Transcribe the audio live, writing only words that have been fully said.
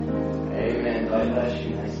God bless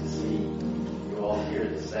you. Nice to see you all here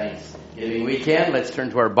at the Thanksgiving weekend. Let's turn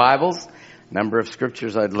to our Bibles. A number of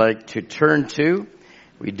scriptures I'd like to turn to.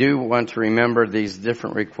 We do want to remember these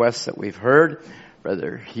different requests that we've heard.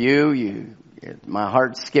 Brother Hugh, my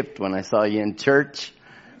heart skipped when I saw you in church.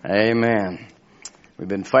 Amen. We've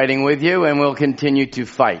been fighting with you and we'll continue to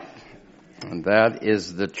fight. And that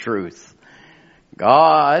is the truth.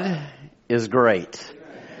 God is great.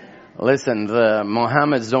 Listen, the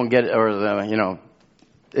Mohammeds don't get, or the,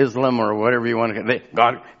 Islam or whatever you want to,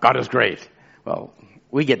 God is great. Well,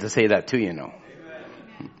 we get to say that too,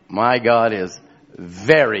 My God is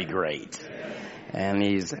very great. And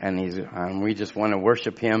we just want to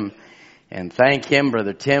worship Him and thank Him.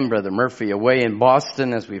 Brother Tim, Brother Murphy away in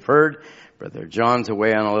Boston, as we've heard. Brother John's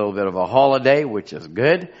away on a little bit of a holiday, which is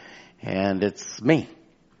good. And it's me.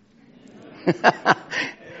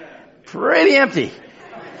 Pretty empty.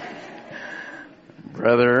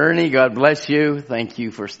 Brother Ernie, God bless you. Thank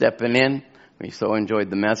you for stepping in. We so enjoyed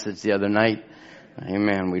the message the other night.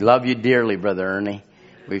 Amen. We love you dearly, Brother Ernie.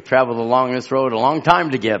 We've traveled along this road a long time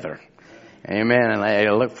together. Amen. And I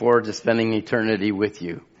look forward to spending eternity with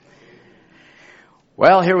you.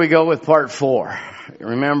 Well, here we go with part 4.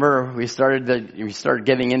 Remember, we started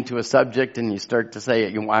getting into a subject, and you start to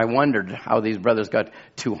say, I wondered how these brothers got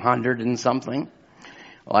 200 and something.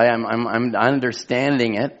 Well, I'm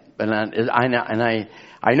understanding it. And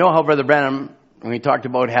I know how Brother Branham, when he talked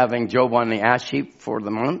about having Job on the ash heap for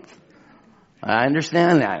the month, I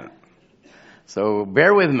understand that. So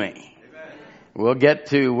bear with me. Amen. We'll get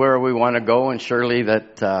to where we want to go, and surely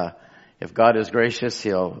that if God is gracious,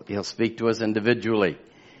 He'll speak to us individually.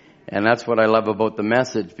 And that's what I love about the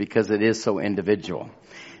message, because it is so individual.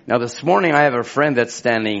 Now this morning I have a friend that's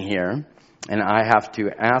standing here, and I have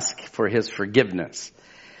to ask for his forgiveness.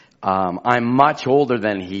 I'm much older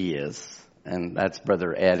than he is, and that's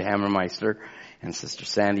Brother Ed Hammermeister and Sister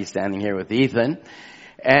Sandy standing here with Ethan.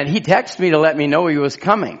 And he texted me to let me know he was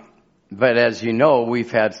coming. But as you know,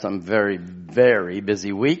 we've had some very, very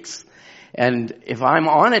busy weeks. And if I'm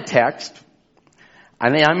on a text,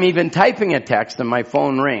 I'm even typing a text and my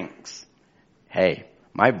phone rings. Hey,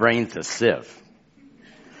 my brain's a sieve.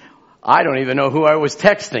 I don't even know who I was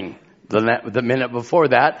texting the minute before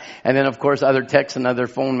that. And then, of course, other texts and other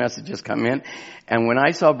phone messages come in. And when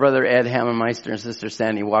I saw Brother Ed Hammermeister and Sister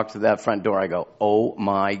Sandy walk through that front door, I go, oh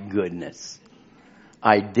my goodness.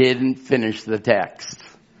 I didn't finish the text.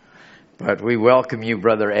 But we welcome you,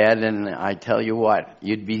 Brother Ed, and I tell you what,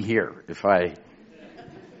 you'd be here if I...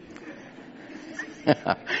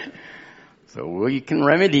 So we can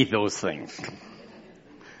remedy those things.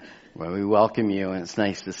 Well, we welcome you, and it's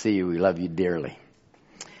nice to see you. We love you dearly.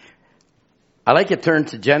 I'd like to turn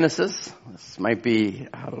to Genesis. This might be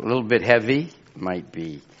a little bit heavy. Might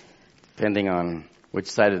be, depending on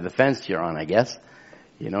which side of the fence you're on, I guess.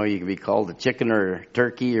 You can be called a chicken or a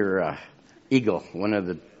turkey or a eagle, one of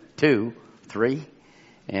the 2, 3.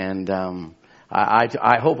 And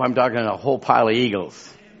I hope I'm talking a whole pile of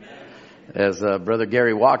eagles. As Brother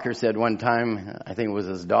Gary Walker said one time, I think it was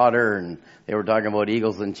his daughter, and they were talking about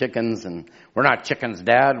eagles and chickens, and we're not chickens,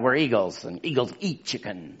 Dad, we're eagles, and eagles eat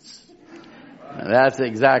chickens. That's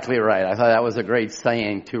exactly right. I thought that was a great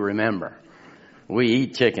saying to remember. We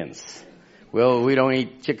eat chickens. Well, we don't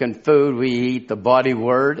eat chicken food. We eat the body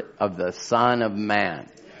word of the Son of Man.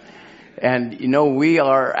 And, we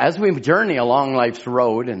are, as we journey along life's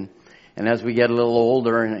road, and as we get a little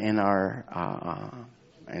older in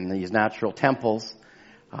these natural temples,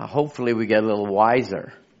 hopefully we get a little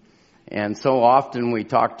wiser. And so often we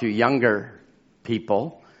talk to younger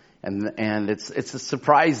people, and it's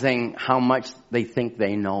surprising how much they think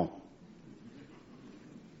they know.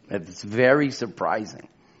 It's very surprising.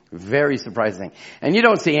 Very surprising. And you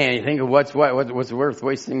don't see anything of what's worth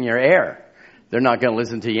wasting your air. They're not going to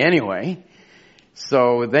listen to you anyway.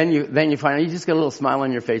 So then you find you just get a little smile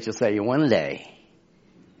on your face. You'll say, one day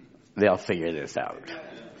they'll figure this out.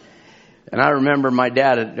 And I remember my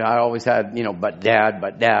dad, I always had, but dad.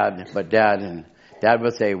 And Dad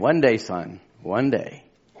would say, one day, son, one day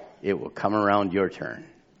it will come around your turn.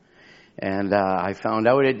 And I found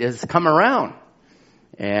out it has come around.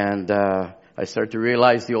 And I start to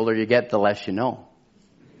realize the older you get, the less you know.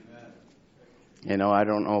 I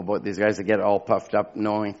don't know about these guys that get all puffed up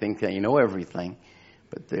knowing things that you know everything.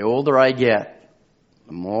 But the older I get,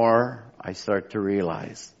 the more I start to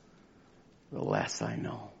realize, the less I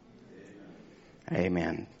know.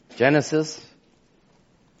 Amen. Genesis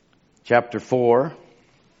chapter 4.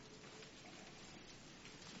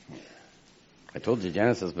 I told you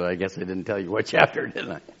Genesis, but I guess I didn't tell you what chapter,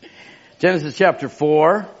 didn't I? Genesis chapter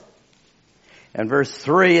 4 and verse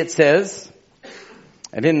 3, it says,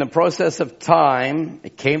 And in the process of time,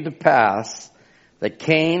 it came to pass that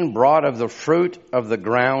Cain brought of the fruit of the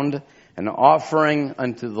ground an offering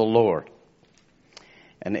unto the Lord.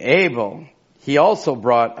 And Abel, he also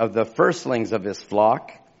brought of the firstlings of his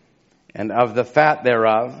flock and of the fat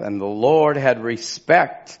thereof. And the Lord had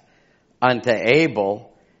respect unto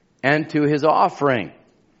Abel and to his offering.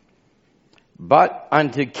 But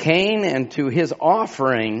unto Cain and to his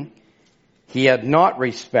offering he had not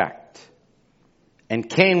respect. And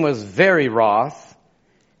Cain was very wroth,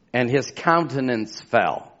 and his countenance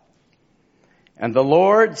fell. And the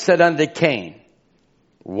Lord said unto Cain,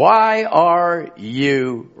 Why are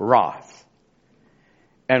you wroth?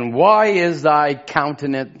 And why is thy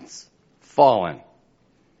countenance fallen?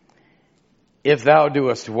 If thou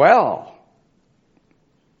doest well,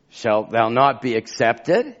 shalt thou not be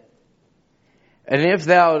accepted? And if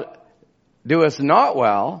thou doest not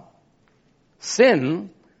well,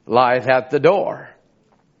 sin lieth at the door.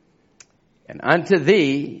 And unto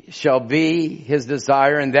thee shall be his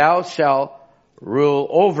desire, and thou shalt rule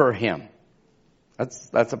over him.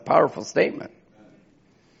 That's a powerful statement.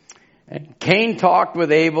 And Cain talked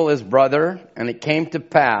with Abel his brother, and it came to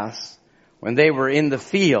pass, when they were in the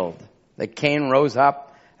field, that Cain rose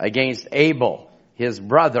up against Abel his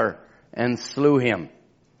brother, and slew him.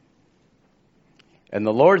 And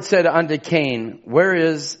the Lord said unto Cain, Where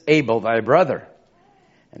is Abel thy brother?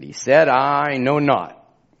 And he said, I know not.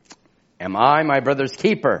 Am I my brother's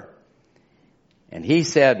keeper? And he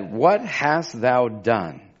said, What hast thou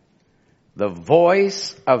done? The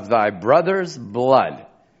voice of thy brother's blood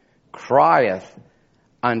crieth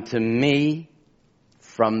unto me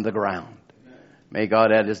from the ground. May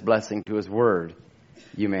God add his blessing to his word.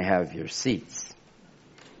 You may have your seats.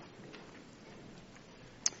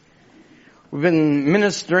 We've been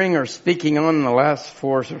ministering or speaking on the last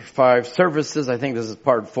 4 or 5 services. I think this is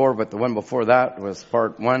part 4, but the one before that was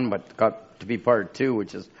part 1, but got to be part 2,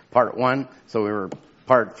 which is part 1. So we were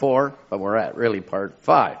part 4, but we're at really part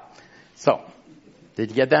 5. So, did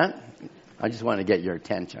you get that? I just want to get your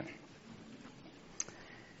attention.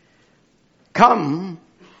 Come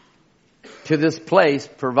to this place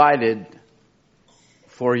provided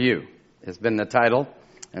for you has been the title,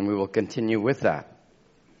 and we will continue with that.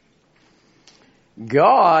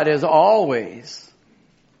 God has always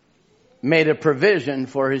made a provision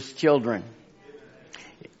for his children.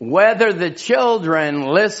 Whether the children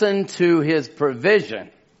listen to his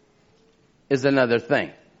provision is another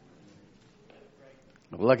thing.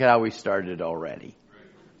 Look at how we started already.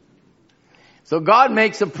 So God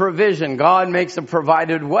makes a provision. God makes a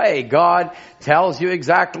provided way. God tells you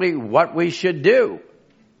exactly what we should do.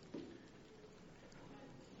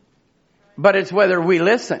 But it's whether we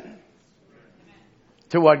listen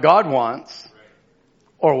to what God wants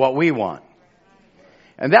or what we want.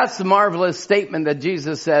 And that's the marvelous statement that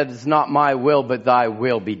Jesus said, It's not my will, but thy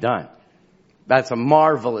will be done. That's a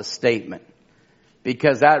marvelous statement,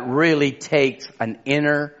 because that really takes an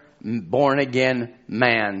inner born again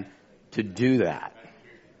man to do that.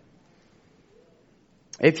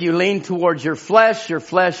 If you lean towards your flesh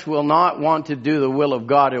will not want to do the will of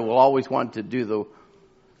God. It will always want to do the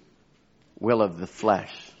will of the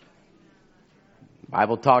flesh. The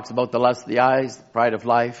Bible talks about the lust of the eyes, the pride of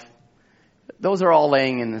life. Those are all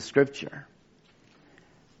laying in the scripture.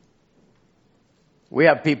 We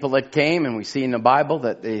have people that came, and we see in the Bible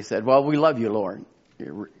that they said, Well, we love you, Lord.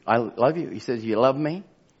 I love you. He says, You love me?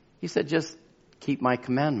 He said, Just keep my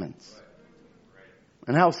commandments.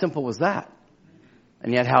 And how simple was that?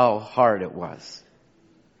 And yet how hard it was.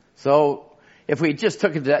 So if we just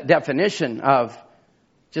took a definition of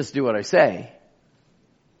just do what I say,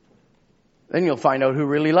 then you'll find out who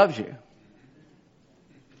really loves you.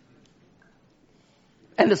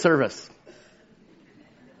 End of service.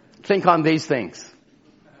 Think on these things,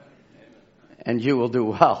 and you will do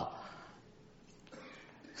well.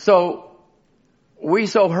 So we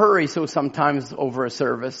so hurry so sometimes over a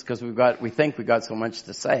service because we think we got so much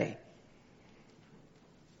to say.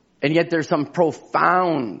 And yet there's some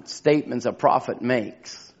profound statements a prophet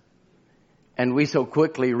makes, and we so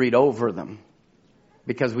quickly read over them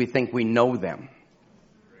because we think we know them.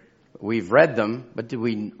 We've read them, but do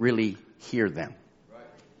we really hear them?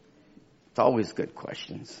 It's always good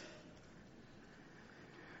questions.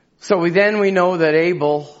 So we know that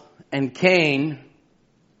Abel and Cain,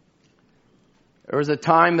 there was a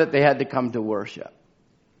time that they had to come to worship.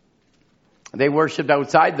 They worshiped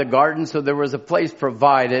outside the garden, so there was a place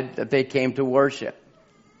provided that they came to worship.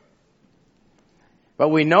 But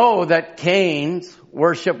we know that Cain's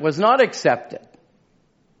worship was not accepted.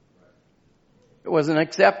 It wasn't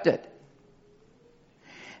accepted.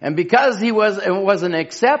 And because it wasn't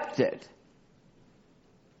accepted,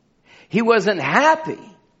 He wasn't happy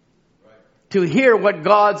to hear what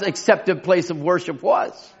God's accepted place of worship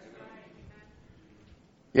was.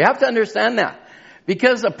 You have to understand that.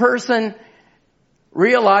 Because a person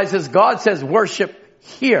realizes God says worship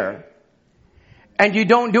here, and you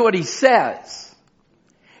don't do what He says,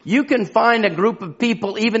 you can find a group of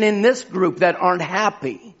people, even in this group, that aren't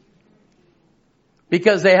happy.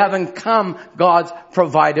 Because they haven't come God's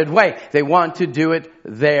provided way. They want to do it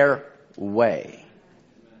their way.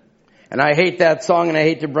 And I hate that song, and I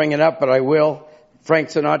hate to bring it up, but I will. Frank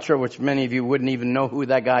Sinatra, which many of you wouldn't even know who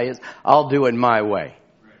that guy is. I'll do it my way.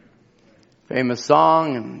 Famous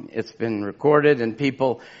song, and it's been recorded, and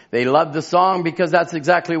people, they love the song because that's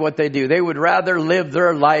exactly what they do. They would rather live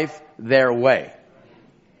their life their way.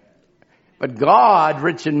 But God,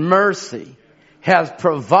 rich in mercy, has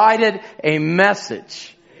provided a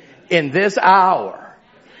message in this hour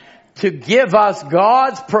to give us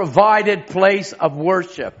God's provided place of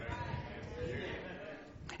worship.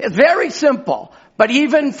 It's very simple, but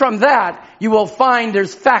even from that, you will find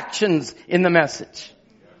there's factions in the message.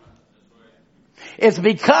 It's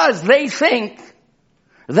because they think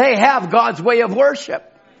they have God's way of worship.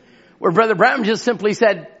 Where Brother Branham just simply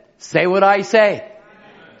said, say what I say.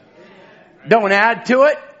 Don't add to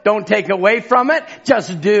it. Don't take away from it.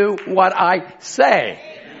 Just do what I say.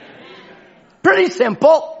 Pretty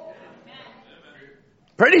simple.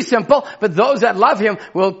 Pretty simple. But those that love Him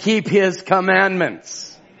will keep His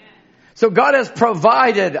commandments. So God has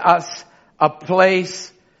provided us a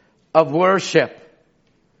place of worship.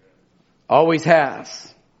 Always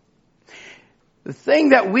has. The thing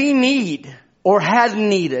that we need, or had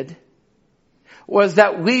needed, was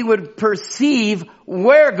that we would perceive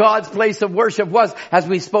where God's place of worship was, as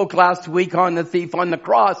we spoke last week on the thief on the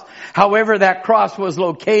cross. However that cross was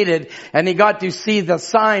located, and he got to see the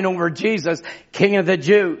sign over Jesus, King of the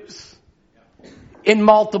Jews, in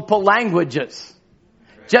multiple languages.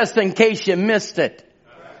 Just in case you missed it,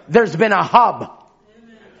 there's been a hub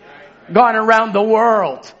gone around the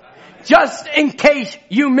world. Just in case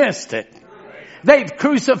you missed it. They've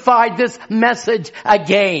crucified this message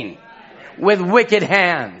again with wicked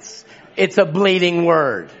hands. It's a bleeding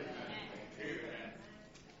word.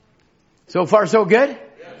 So far, so good?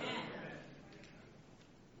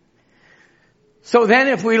 So then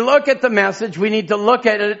if we look at the message, we need to look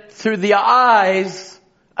at it through the eyes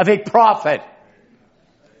of a prophet.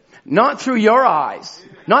 Not through your eyes.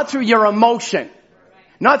 Not through your emotion.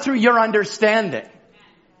 Not through your understanding.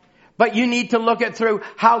 But you need to look at through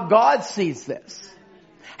how God sees this.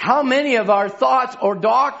 How many of our thoughts or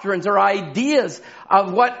doctrines or ideas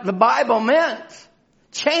of what the Bible meant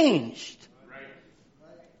changed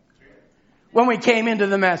when we came into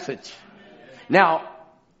the message. Now,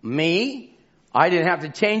 me, I didn't have to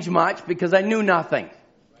change much because I knew nothing.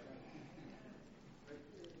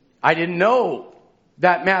 I didn't know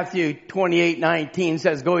that Matthew 28:19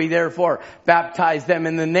 says, go ye therefore, baptize them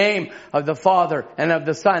in the name of the Father and of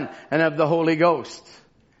the Son and of the Holy Ghost.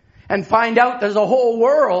 And find out there's a whole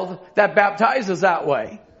world that baptizes that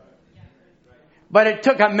way. But it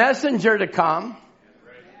took a messenger to come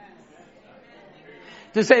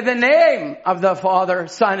to say the name of the Father,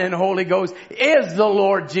 Son, and Holy Ghost is the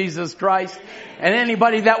Lord Jesus Christ. And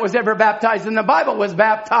anybody that was ever baptized in the Bible was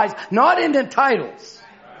baptized not into titles.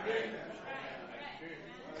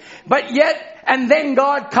 But yet, and then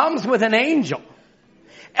God comes with an angel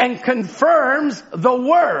and confirms the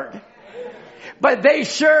word. But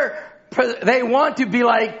they want to be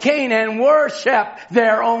like Cain and worship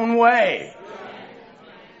their own way.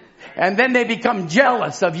 And then they become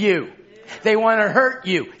jealous of you. They want to hurt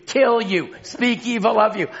you, kill you, speak evil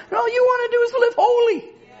of you. And all you want to do is live holy.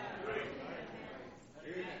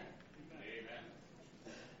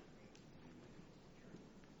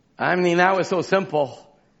 I mean, that was so simple.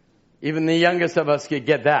 Even the youngest of us could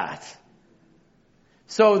get that.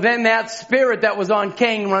 So then that spirit that was on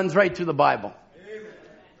Cain runs right through the Bible.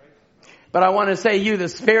 But I want to say the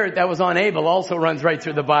spirit that was on Abel also runs right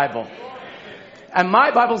through the Bible. And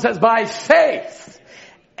my Bible says by faith,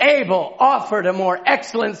 Abel offered a more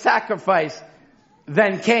excellent sacrifice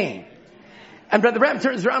than Cain. And Brother Branham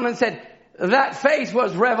turns around and said, that faith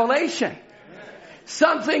was revelation.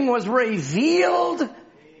 Something was revealed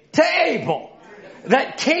to Abel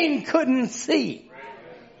that Cain couldn't see.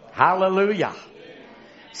 Hallelujah.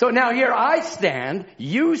 So now here I stand,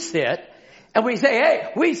 you sit, and we say,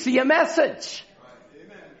 hey, we see a message.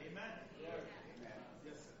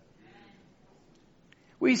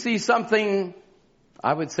 We see something,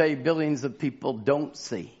 I would say, billions of people don't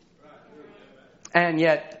see. And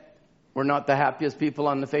yet, we're not the happiest people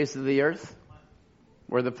on the face of the earth.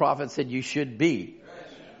 Where the prophet said you should be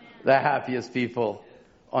the happiest people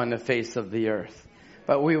on the face of the earth.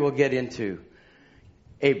 But we will get into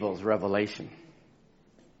Abel's revelation.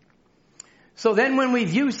 So then when we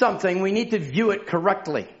view something, we need to view it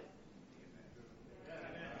correctly.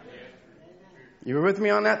 You were with me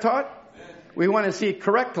on that, Todd? We want to see it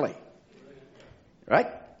correctly. Right?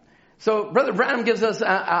 So Brother Branham gives us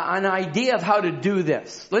an idea of how to do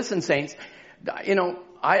this. Listen, saints, I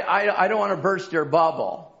don't want to burst your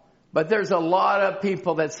bubble, but there's a lot of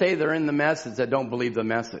people that say they're in the message that don't believe the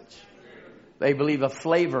message. They believe a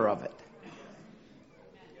flavor of it.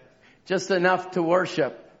 Just enough to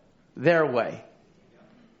worship their way.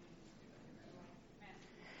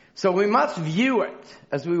 So we must view it,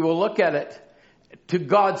 as we will look at it, to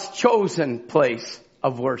God's chosen place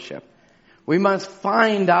of worship. We must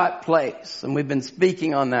find that place. And we've been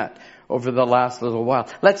speaking on that over the last little while.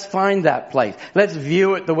 Let's find that place. Let's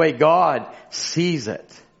view it the way God sees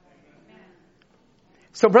it.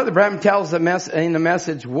 So Brother Branham tells in the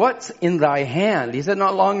message, what's in thy hand? He said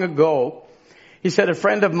not long ago, he said a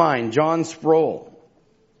friend of mine, John Sproul,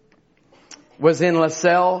 was in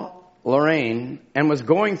LaSalle, Lorraine, and was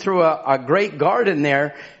going through a great garden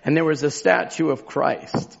there, and there was a statue of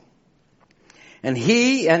Christ. And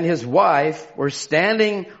he and his wife were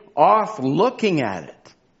standing off looking at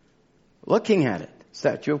it,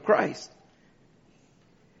 statue of Christ.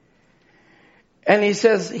 And he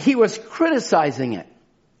says he was criticizing it.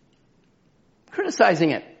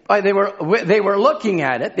 They were looking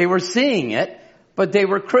at it, they were seeing it, but they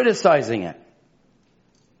were criticizing it.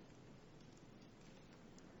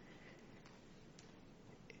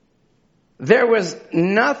 There was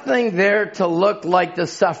nothing there to look like the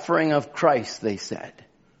suffering of Christ, they said.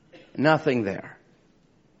 Nothing there.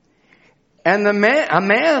 And a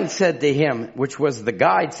man said to him, which was the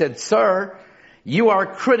guide, said, "Sir, you are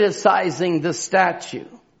criticizing the statue.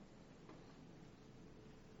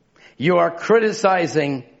 You are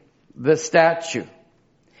criticizing the statue."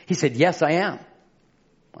 He said, "Yes, I am.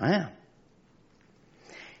 I am."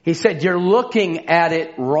 He said, "You're looking at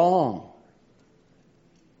it wrong."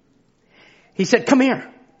 He said, "Come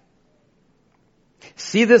here.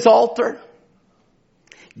 See this altar?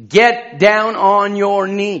 Get down on your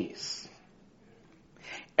knees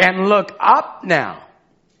and look up now."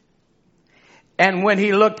 And when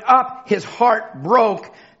he looked up, his heart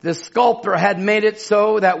broke. The sculptor had made it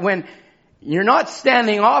so that when you're not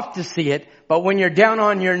standing off to see it, but when you're down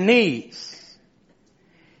on your knees,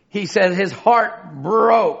 he said his heart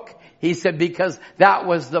broke. He said because that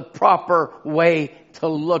was the proper way to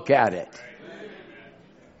look at it.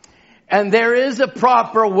 And there is a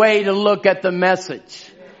proper way to look at the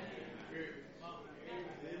message.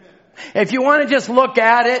 If you want to just look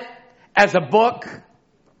at it as a book,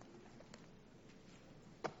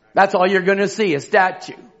 that's all you're going to see, a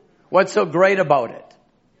statue. What's so great about it?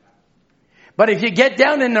 But if you get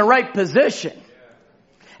down in the right position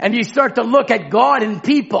and you start to look at God and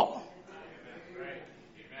people,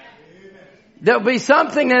 there'll be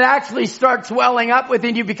something that actually starts welling up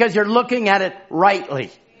within you because you're looking at it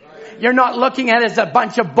rightly. You're not looking at it as a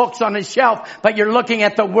bunch of books on a shelf, but you're looking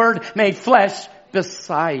at the Word made flesh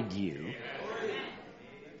beside you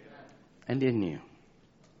and in you.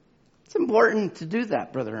 It's important to do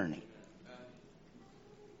that, Brother Ernie.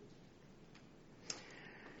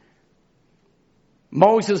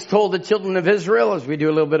 Moses told the children of Israel, as we do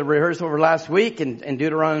a little bit of rehearsal over last week, in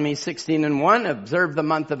Deuteronomy 16:1, observe the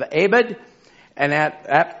month of Abib, and at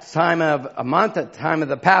that time of a month, at the time of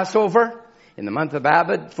the Passover, in the month of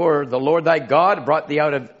Abib, for the Lord thy God brought thee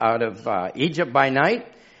out of Egypt by night.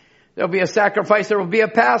 There will be a sacrifice, there will be a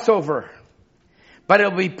Passover. But it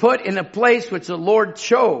will be put in a place which the Lord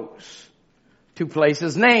chose to place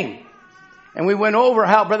his name. And we went over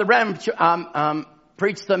how Brother Branham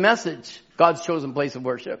preached the message, God's chosen place of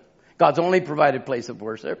worship, God's only provided place of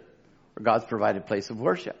worship, or God's provided place of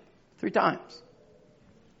worship. 3 times.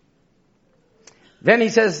 Then he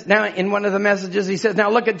says, now in one of the messages, he says,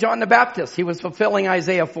 now look at John the Baptist. He was fulfilling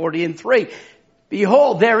Isaiah 40:3.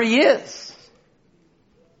 Behold, there he is.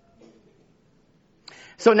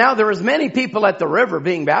 So now there was many people at the river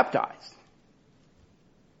being baptized.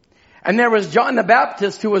 And there was John the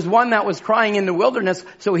Baptist who was one that was crying in the wilderness.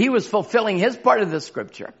 So he was fulfilling his part of the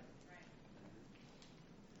scripture.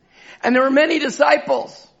 And there were many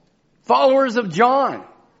disciples, followers of John.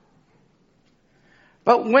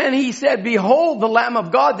 But when he said, behold the Lamb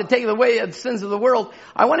of God that taketh away the sins of the world,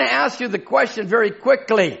 I want to ask you the question very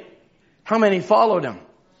quickly. How many followed him?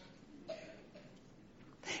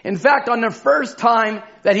 In fact, on the first time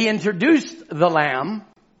that he introduced the Lamb,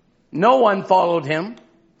 no one followed him.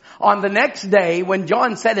 On the next day, when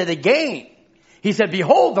John said it again, He said,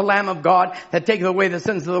 behold the Lamb of God that taketh away the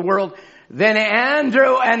sins of the world. Then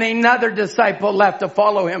Andrew and another disciple left to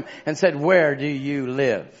follow him and said, where do you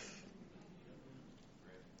live?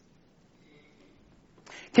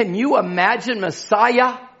 Can you imagine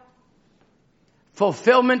Messiah?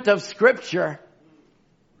 Fulfillment of Scripture.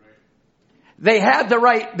 They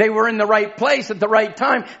were in the right place at the right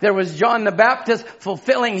time. There was John the Baptist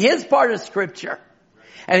fulfilling his part of Scripture.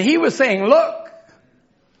 And he was saying, look,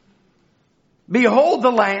 behold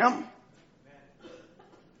the Lamb.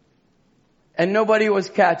 And nobody was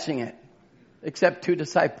catching it except 2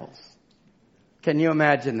 disciples. Can you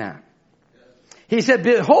imagine that? He said,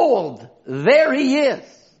 behold, there he is.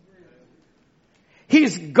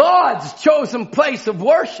 He's God's chosen place of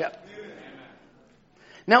worship.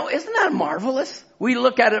 Now, isn't that marvelous? We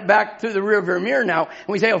look at it back through the rearview mirror now, and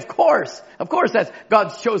we say, of course that's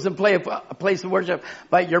God's chosen place of worship.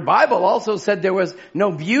 But your Bible also said there was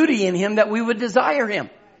no beauty in him that we would desire him.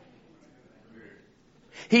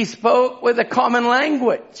 He spoke with a common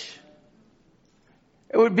language.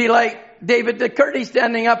 It would be like David DeCurdy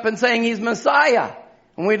standing up and saying he's Messiah.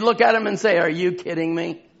 And we'd look at him and say, are you kidding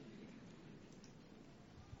me?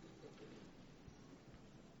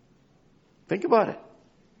 Think about it.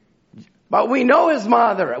 But we know his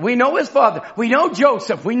mother. We know his father. We know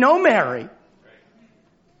Joseph. We know Mary.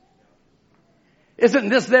 Isn't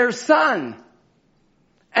this their son?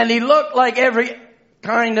 And he looked like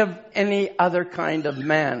any other kind of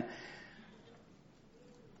man.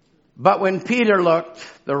 But when Peter looked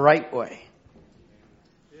the right way.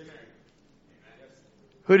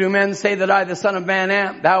 Who do men say that I, the Son of Man,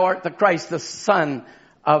 am? Thou art the Christ, the Son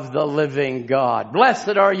of the living God.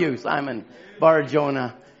 Blessed are you, Simon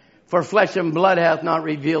Bar-Jonah. For flesh and blood hath not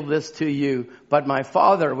revealed this to you, but my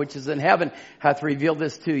Father which is in heaven hath revealed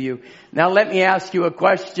this to you. Now let me ask you a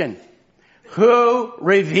question. Who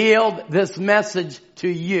revealed this message to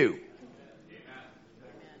you?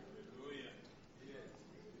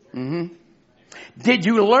 Mm-hmm. Did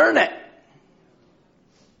you learn it?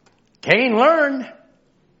 Cain learned.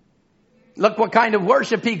 Look what kind of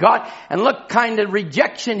worship he got, and look kind of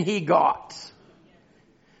rejection he got.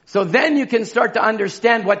 So then you can start to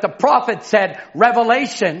understand what the prophet said,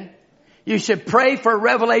 revelation. You should pray for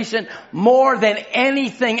revelation more than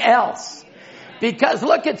anything else. Because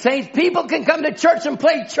look at saints, people can come to church and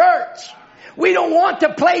play church. We don't want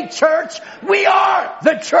to play church. We are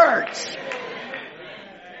the church.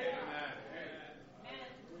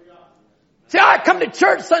 See, I come to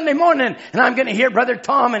church Sunday morning and I'm going to hear Brother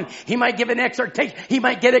Tom and he might give an exhortation. He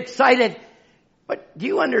might get excited. But do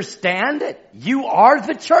you understand it? You are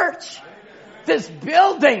the church. This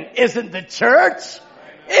building isn't the church.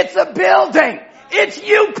 It's a building. It's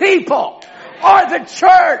you people are the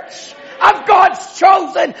church of God's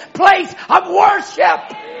chosen place of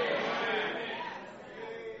worship.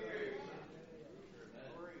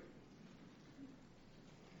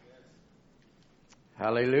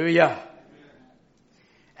 Hallelujah.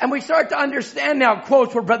 And we start to understand now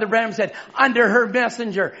quotes where Brother Branham said, under her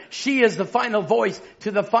messenger, she is the final voice to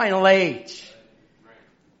the final age.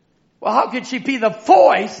 Well, how could she be the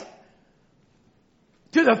voice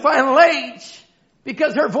to the final age?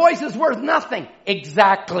 Because her voice is worth nothing.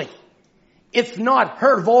 Exactly. It's not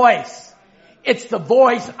her voice. It's the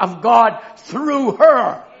voice of God through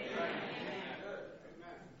her.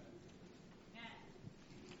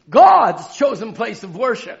 God's chosen place of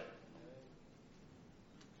worship.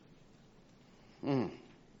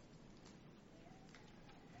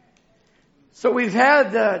 So we've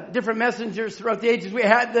had different messengers throughout the ages. We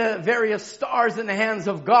had the various stars in the hands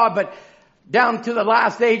of God, but down to the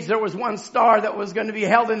last age there was one star that was going to be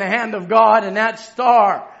held in the hand of God, and that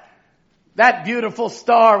star, that beautiful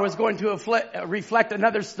star, was going to reflect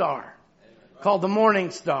another star called the morning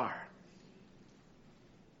star.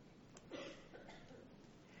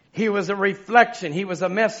 He was a reflection. He was a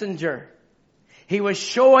messenger. He was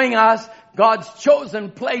showing us God's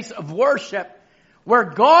chosen place of worship where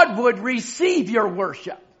God would receive your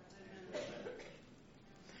worship.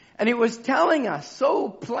 And he was telling us so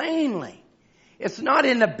plainly. It's not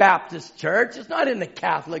in the Baptist church. It's not in the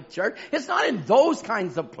Catholic church. It's not in those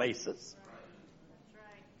kinds of places.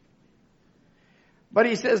 But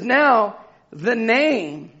he says now the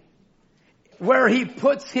name, where he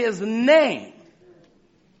puts his name.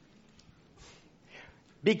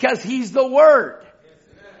 Because he's the Word.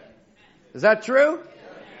 Is that true?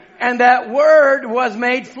 And that Word was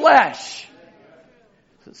made flesh.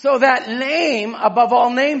 So that name above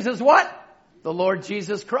all names is what? The Lord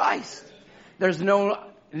Jesus Christ. There's no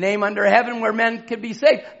name under heaven where men could be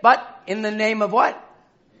saved. But in the name of what?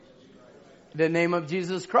 The name of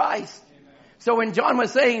Jesus Christ. So when John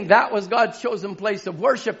was saying that was God's chosen place of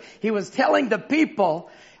worship, he was telling the people,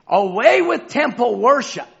 away with temple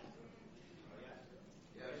worship.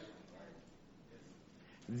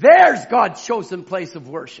 There's God's chosen place of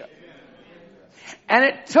worship. And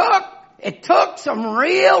it took some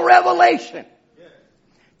real revelation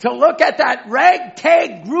to look at that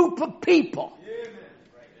ragtag group of people.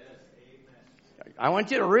 I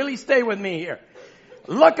want you to really stay with me here.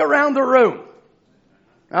 Look around the room.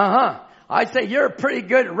 I'd say you're a pretty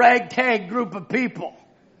good ragtag group of people.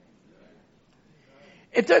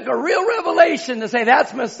 It took a real revelation to say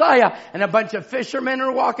that's Messiah, and a bunch of fishermen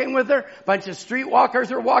are walking with her, a bunch of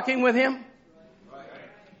streetwalkers are walking with him.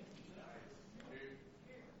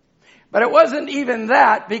 But it wasn't even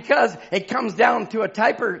that, because it comes down to a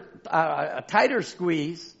tighter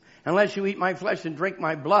squeeze. Unless you eat my flesh and drink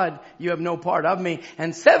my blood, you have no part of me.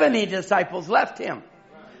 And 70 disciples left him.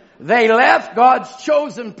 They left God's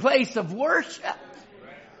chosen place of worship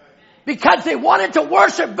because they wanted to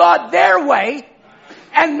worship God their way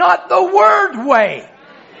and not the Word way.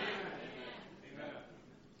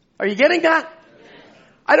 Are you getting that?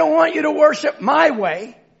 I don't want you to worship my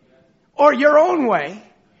way or your own way.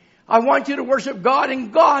 I want you to worship God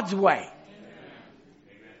in God's way.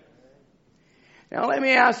 Now let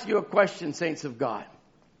me ask you a question, saints of God.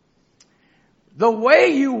 The way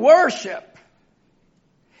you worship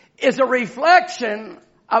is a reflection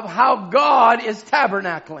of how God is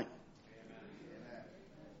tabernacling.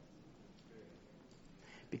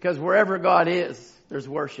 Because wherever God is, there's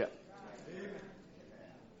worship.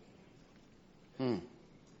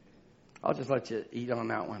 I'll just let you eat on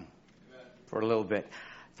that one for a little bit.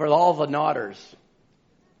 For all the nodders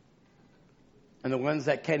and the ones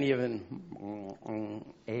that can't even,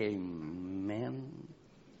 amen.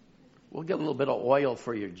 We'll get a little bit of oil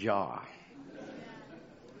for your jaw.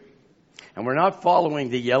 And we're not following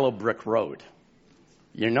the yellow brick road.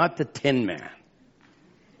 You're not the Tin Man.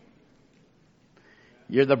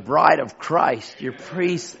 You're the bride of Christ. You're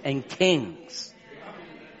priests and kings.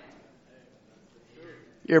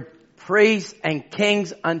 You're priests and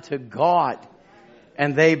kings unto God.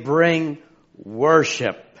 And they bring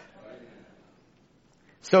worship.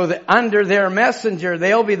 So that under their messenger,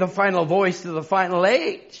 they'll be the final voice to the final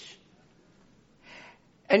age.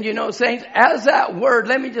 And you know, saints, as that word,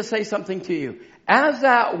 let me just say something to you. As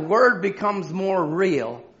that word becomes more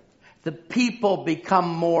real, the people become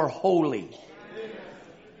more holy.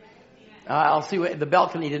 I'll see what the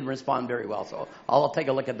balcony didn't respond very well, so I'll take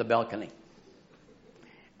a look at the balcony.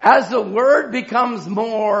 As the word becomes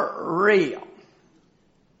more real,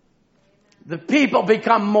 the people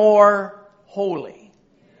become more holy.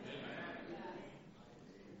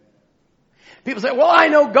 People say, well, I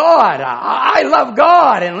know God. I love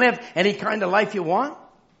God and live any kind of life you want.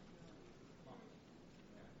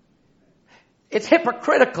 It's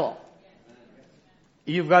hypocritical.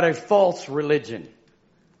 You've got a false religion.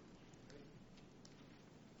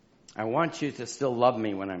 I want you to still love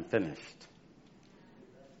me when I'm finished.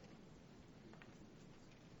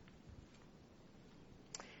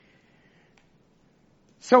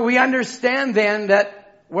 So we understand then that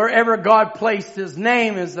wherever God placed his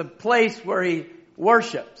name is the place where he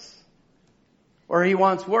worships, where he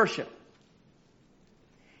wants worship.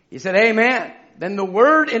 He said, amen. Then the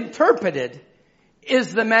word interpreted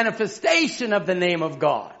is the manifestation of the name of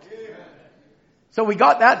God. So we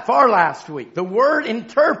got that far last week. The word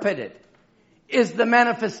interpreted is the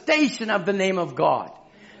manifestation of the name of God.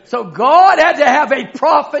 So God had to have a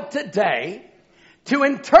prophet today to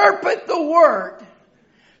interpret the word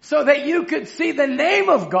so that you could see the name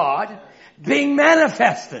of God being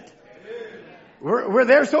manifested. We're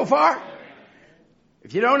there so far?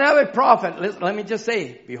 If you don't have a prophet, let me just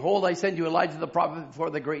say, behold, I send you Elijah the prophet before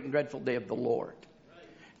the great and dreadful day of the Lord.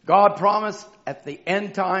 God promised at the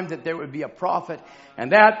end time that there would be a prophet,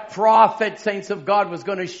 and that prophet, saints of God, was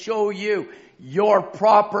going to show you your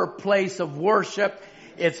proper place of worship.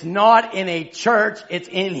 It's not in a church, it's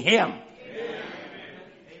in him.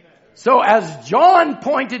 So as John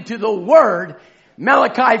pointed to the Word,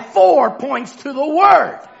 Malachi 4 points to the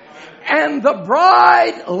Word. And the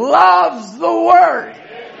bride loves the Word.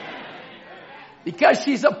 Because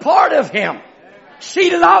she's a part of him.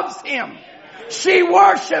 She loves him. She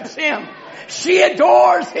worships him. She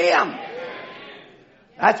adores him.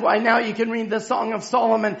 That's why now you can read the Song of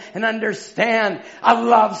Solomon and understand a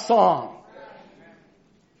love song.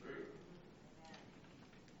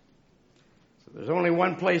 There's only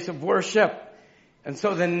one place of worship. And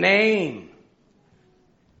so the name,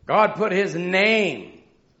 God put his name,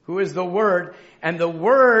 who is the Word, and the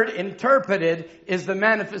Word interpreted is the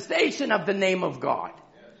manifestation of the name of God.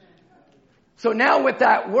 So now with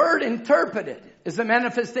that word interpreted is the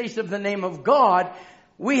manifestation of the name of God,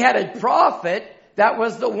 we had a prophet that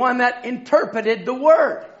was the one that interpreted the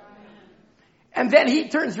word. And then he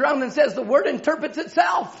turns around and says the word interprets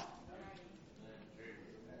itself.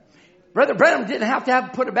 Brother Branham didn't have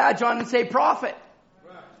to put a badge on and say prophet.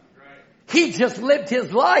 He just lived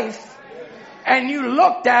his life and you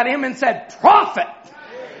looked at him and said prophet.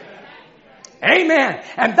 Amen.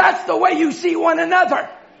 And that's the way you see one another.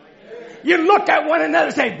 You look at one another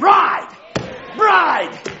and say bride,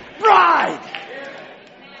 bride, bride.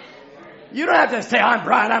 You don't have to say, I'm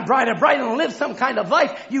bride, and live some kind of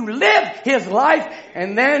life. You live his life,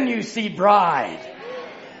 and then you see bride.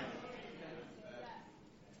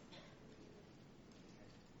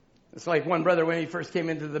 It's like one brother, when he first came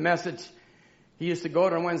into the message, he used to go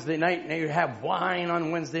out on Wednesday night, and they would have wine on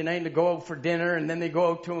Wednesday night to go out for dinner, and then they go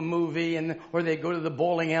out to a movie, or they go to the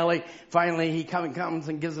bowling alley. Finally, he comes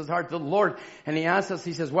and gives his heart to the Lord, and he asks us,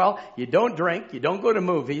 he says, well, you don't drink, you don't go to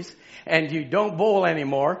movies, and you don't bowl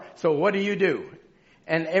anymore, so what do?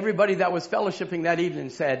 And everybody that was fellowshipping that evening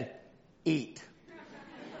said, eat.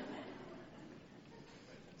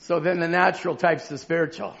 So then the natural types the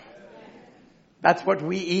spiritual. That's what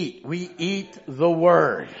we eat. We eat the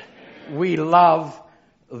Word. We love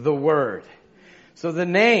the Word. So the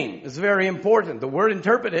name is very important. The word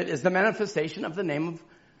interpreted is the manifestation of the name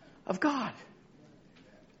of God.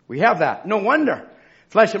 We have that. No wonder.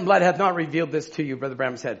 Flesh and blood hath not revealed this to you, Brother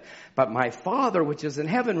Branham said. But my Father which is in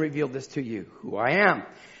heaven revealed this to you, who I am.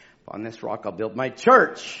 Upon this rock I'll build my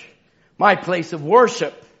church, my place of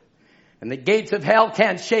worship. And the gates of hell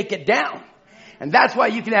can't shake it down. And that's why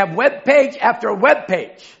you can have web page after web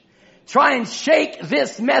page. Try and shake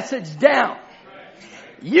this message down.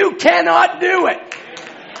 You cannot do it.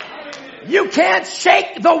 You can't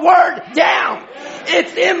shake the word down.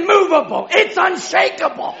 It's immovable. It's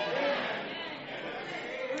unshakable.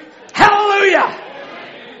 Hallelujah.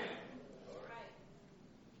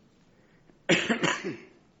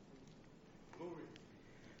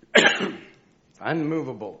 It's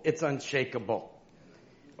unmovable. It's unshakable.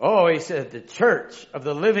 Oh, he said the church of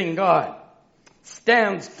the living God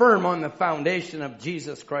stands firm on the foundation of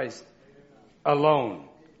Jesus Christ alone.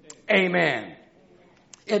 Amen.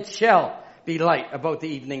 It shall be light about the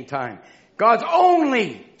evening time. God's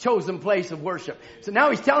only chosen place of worship. So now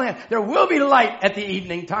he's telling us there will be light at the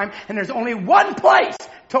evening time, and there's only one place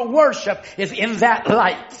to worship is in that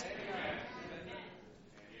light.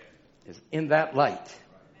 Is in that light.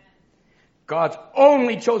 God's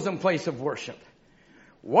only chosen place of worship.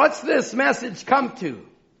 What's this message come to?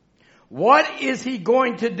 What is he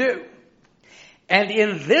going to do? And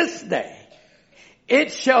in this day,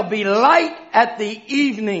 it shall be light at the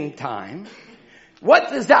evening time.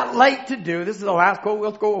 What is that light to do? This is the last quote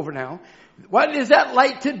we'll go over now. What is that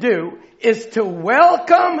light to do? Is to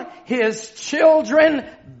welcome his children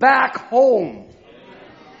back home.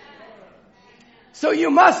 So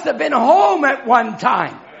you must have been home at one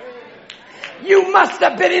time. You must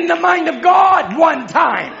have been in the mind of God one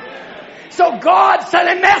time. So God sent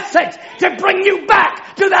a message to bring you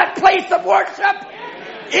back to that place of worship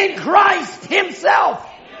in Christ himself.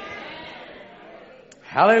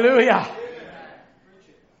 Hallelujah.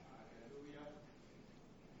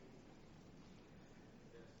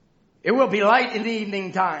 It will be light in the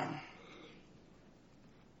evening time.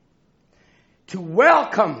 To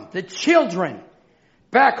welcome the children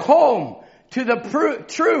back home to the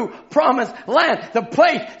true promised land, the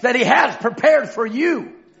place that he has prepared for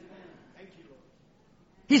you.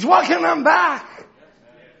 He's welcoming them back.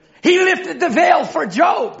 He lifted the veil for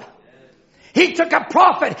Job. He took a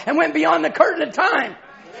prophet and went beyond the curtain of time.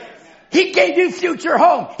 He gave you future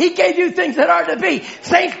home. He gave you things that are to be.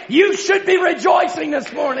 Saints, you should be rejoicing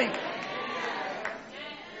this morning.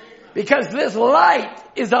 Because this light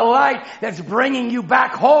is a light that's bringing you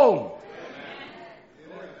back home.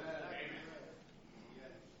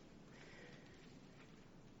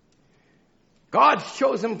 God's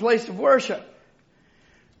chosen place of worship.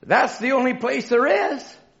 That's the only place there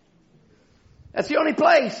is. That's the only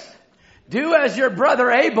place. Do as your brother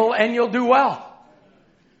Abel and you'll do well.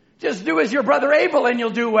 Just do as your brother Abel and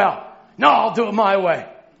you'll do well. No, I'll do it my way.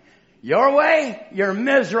 Your way, you're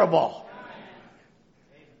miserable.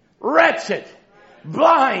 Wretched.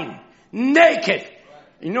 Blind. Naked.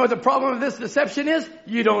 You know what the problem with this deception is?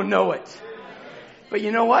 You don't know it. But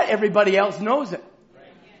you know what? Everybody else knows it.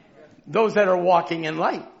 Those that are walking in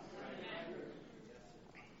light.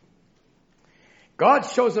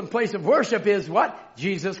 God's chosen place of worship is what?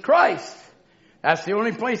 Jesus Christ. That's the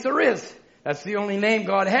only place there is. That's the only name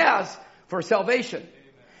God has for salvation.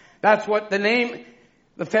 That's what the name,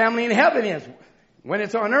 the family in heaven is. When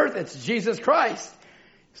it's on earth, it's Jesus Christ.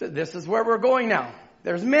 He said, this is where we're going now.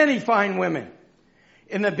 There's many fine women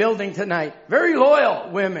in the building tonight. Very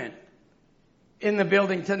loyal women in the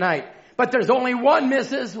building tonight. But there's only one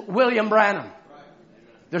Mrs. William Branham.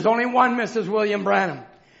 There's only one Mrs. William Branham.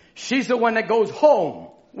 She's the one that goes home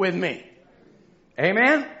with me.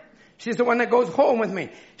 Amen? She's the one that goes home with me.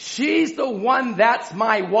 She's the one that's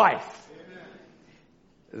my wife.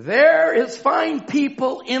 There is fine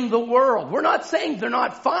people in the world. We're not saying they're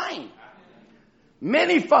not fine.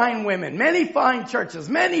 Many fine women, many fine churches,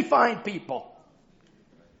 many fine people.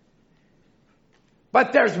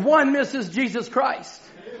 But there's one Mrs. Jesus Christ.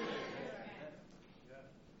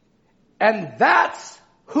 And that's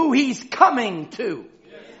who he's coming to.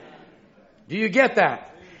 Do you get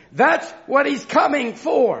that? That's what he's coming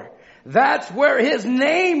for. That's where his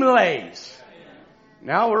name lays.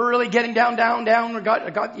 Now we're really getting down. I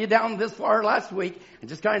got you down this far last week. I'm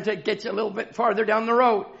just trying to get you a little bit farther down the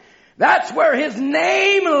road. That's where his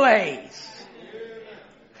name lays.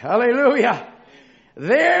 Hallelujah.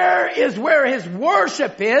 There is where his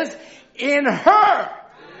worship is, in her.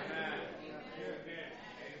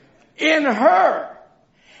 In her.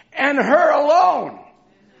 And her alone.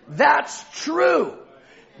 That's true.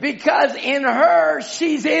 Because in her,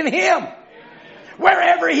 she's in him.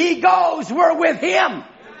 Wherever he goes, we're with him.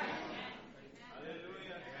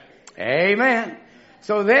 Amen.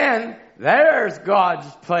 So then, there's God's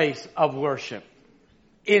place of worship.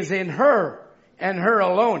 Is in her and her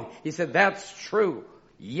alone. He said, that's true.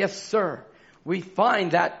 Yes, sir. We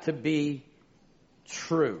find that to be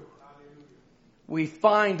true. We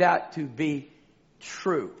find that to be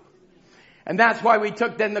true. And that's why we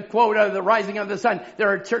took then the quote out of the Rising of the Sun. There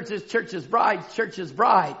are churches,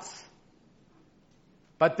 brides.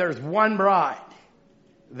 But there's one bride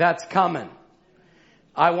that's coming.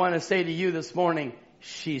 I want to say to you this morning,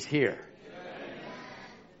 she's here.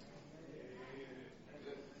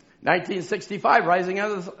 1965, Rising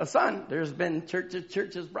of the Sun. There's been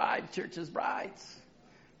churches, brides.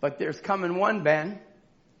 But there's coming one, Ben,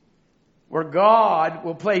 where God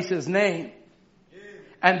will place his name.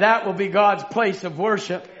 And that will be God's place of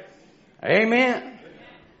worship. Amen.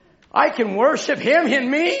 I can worship him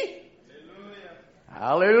in me.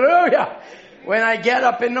 Hallelujah. When I get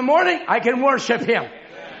up in the morning, I can worship him.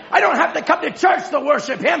 I don't have to come to church to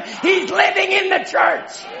worship him. He's living in the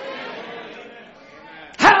church.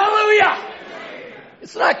 Hallelujah.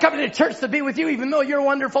 It's not coming to church to be with you, even though you're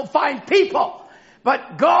wonderful, fine people.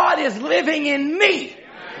 But God is living in me,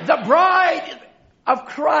 the bride of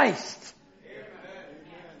Christ.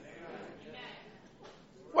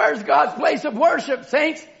 Where's God's place of worship,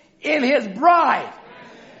 saints? In his bride.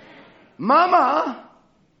 Mama.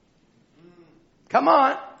 Come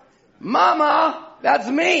on. Mama, that's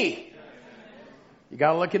me. You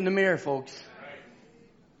got to look in the mirror, folks.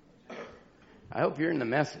 I hope you're in the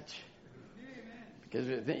message. Because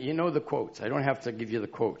you know the quotes. I don't have to give you the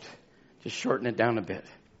quote. Just shorten it down a bit.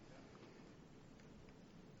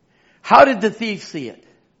 How did the thief see it?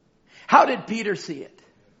 How did Peter see it?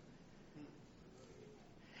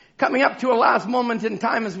 Coming up to a last moment in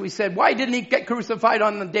time, as we said, why didn't he get crucified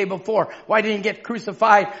on the day before? Why didn't he get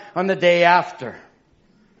crucified on the day after?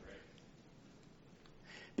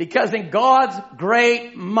 Because in God's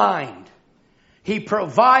great mind, he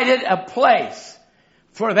provided a place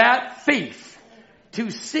for that thief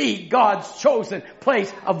to see God's chosen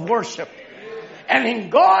place of worship. And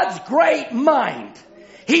in God's great mind,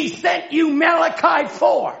 he sent you Malachi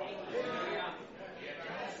 4.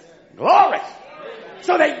 Glory.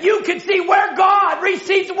 So that you can see where God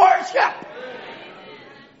receives worship.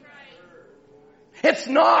 It's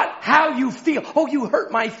not how you feel. Oh, you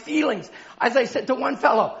hurt my feelings. As I said to one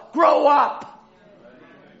fellow, grow up.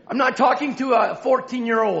 I'm not talking to a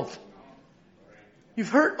 14-year-old. You've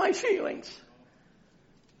hurt my feelings.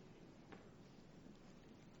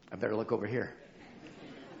 I better look over here.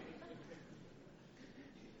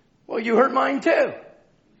 Well, you hurt mine too.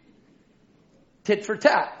 Tit for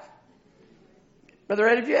tat. Brother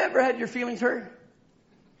Ed, have you ever had your feelings hurt?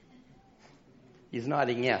 He's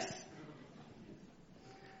nodding yes.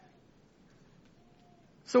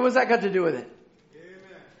 So what's that got to do with it?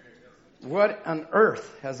 What on earth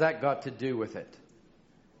has that got to do with it?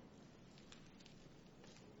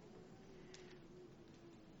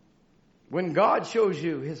 When God shows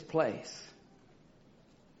you his place,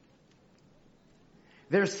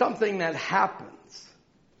 there's something that happens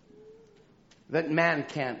that man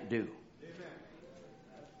can't do.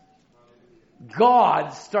 God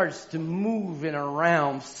starts to move in a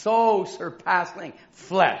realm so surpassing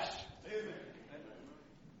flesh.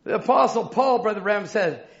 The Apostle Paul, Brother Ram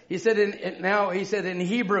said, he said in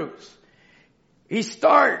Hebrews, He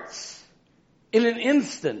starts in an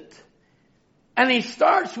instant. And he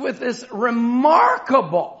starts with this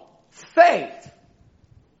remarkable faith.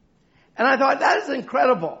 And I thought, that is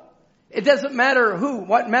incredible. It doesn't matter who,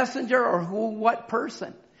 what messenger or what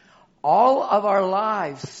person. All of our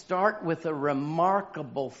lives start with a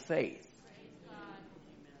remarkable faith.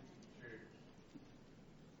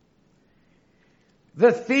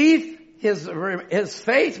 The thief, his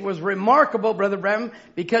faith was remarkable, Brother Branham,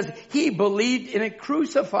 because he believed in a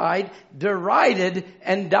crucified, derided,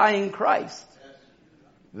 and dying Christ.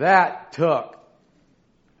 That took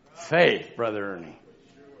faith, Brother Ernie.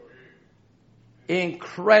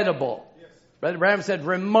 Incredible. Brother Branham said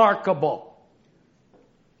remarkable.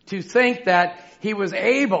 To think that he was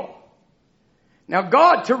able, now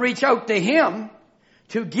God, to reach out to him,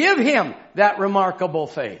 to give him that remarkable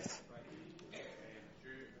faith.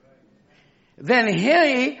 Then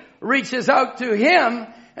he reaches out to him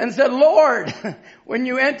and said, Lord, when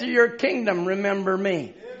you enter your kingdom, remember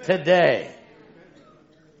me today.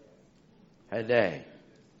 Today.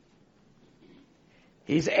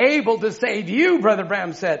 He's able to save you, Brother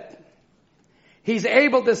Branham said. He's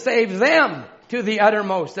able to save them to the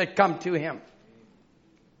uttermost that come to him.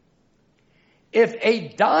 If a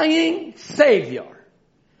dying Savior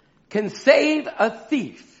can save a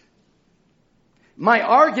thief, my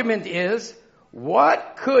argument is,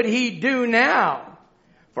 what could he do now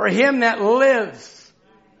for him that lives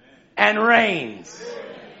and reigns?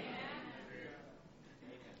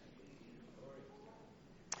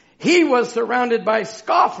 He was surrounded by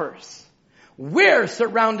scoffers. We're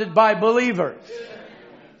surrounded by believers.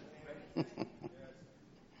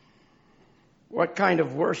 What kind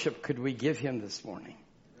of worship could we give him this morning?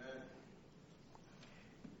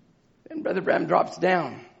 And Brother Branham drops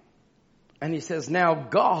down and he says, now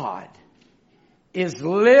God is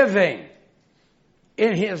living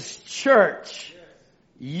in his church,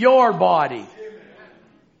 your body,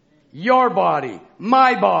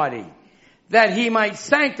 my body, that he might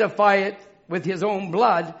sanctify it with his own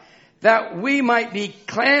blood, that we might be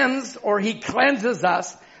cleansed, or he cleanses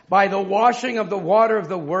us by the washing of the water of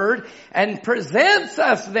the word, and presents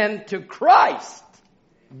us then to Christ,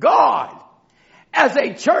 God, as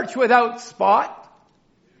a church without spot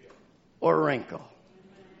or wrinkle.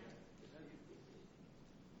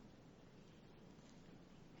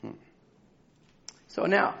 So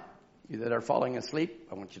now, you that are falling asleep,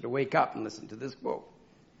 I want you to wake up and listen to this quote.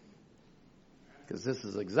 Because this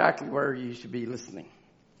is exactly where you should be listening.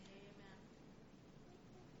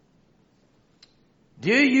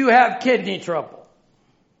 Do you have kidney trouble?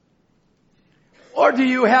 Or do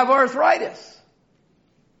you have arthritis?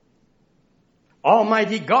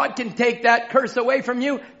 Almighty God can take that curse away from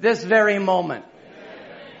you this very moment.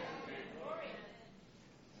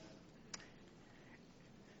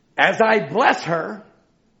 As I bless her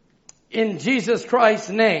in Jesus Christ's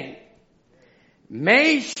name,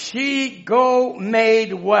 may she go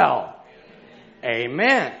made well.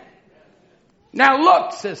 Amen. Now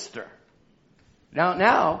look, sister.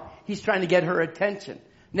 Now he's trying to get her attention.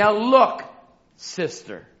 Now look,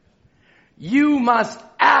 sister. You must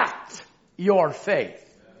act your faith.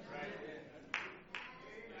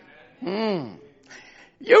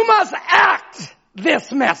 You must act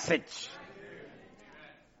this message.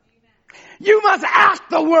 You must act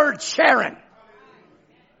the word Sharon.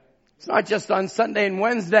 It's not just on Sunday and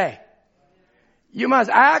Wednesday. You must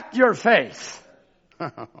act your faith.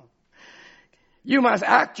 You must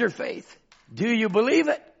act your faith. Do you believe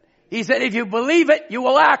it? He said, if you believe it, you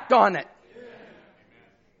will act on it.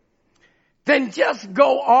 Then just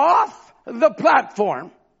go off the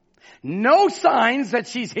platform. No signs that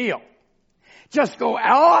she's healed. Just go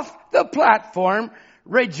off the platform,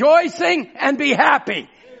 rejoicing and be happy.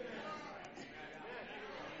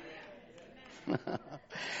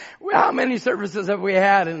 Well, how many services have we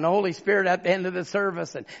had, and the Holy Spirit at the end of the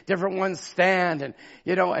service, and different ones stand, and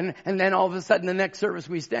and then all of a sudden the next service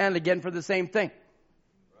we stand again for the same thing.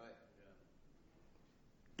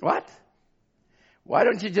 What? Why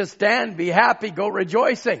don't you just stand, be happy, go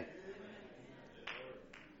rejoicing?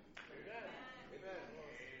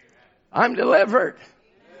 I'm delivered.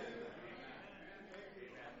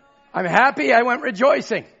 I'm happy, I went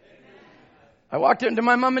rejoicing. I walked into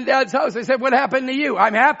my mom and dad's house. I said, what happened to you?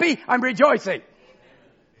 I'm happy. I'm rejoicing.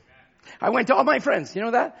 I went to all my friends. You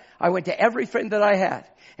know that? I went to every friend that I had.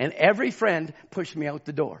 And every friend pushed me out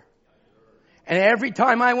the door. And every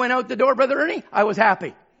time I went out the door, Brother Ernie, I was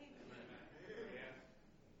happy.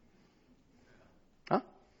 Huh?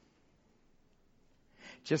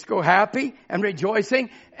 Just go happy and rejoicing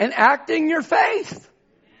and acting your faith.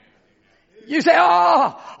 You say,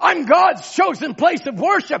 oh, I'm God's chosen place of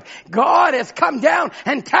worship. God has come down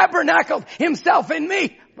and tabernacled himself in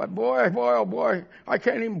me. But boy, oh boy, I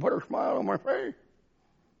can't even put a smile on my face.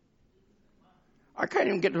 I can't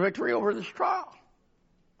even get the victory over this trial.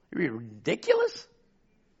 Are you ridiculous?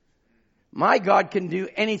 My God can do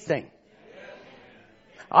anything.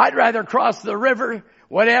 I'd rather cross the river,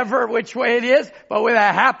 whatever, which way it is, but with a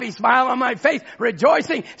happy smile on my face,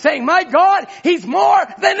 rejoicing, saying, my God, he's more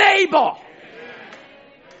than able.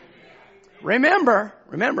 Remember,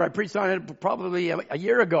 I preached on it probably a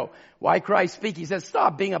year ago. Why Christ speak? He says,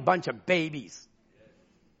 stop being a bunch of babies.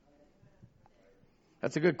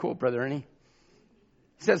 That's a good quote, Brother Ernie.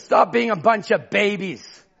 He says, stop being a bunch of babies.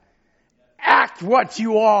 Act what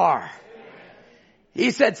you are. He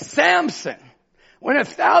said, Samson, when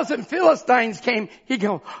 1,000 Philistines came,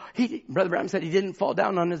 Brother Branham said he didn't fall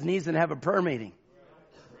down on his knees and have a prayer meeting.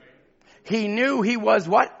 He knew he was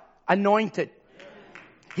what? Anointed.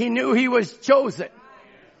 He knew he was chosen.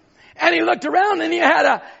 And he looked around and he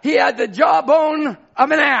had the jawbone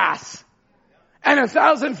of an ass. And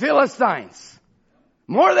 1,000 Philistines.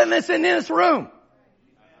 More than this in this room.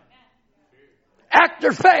 Act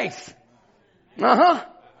your faith.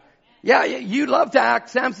 Yeah, you love to act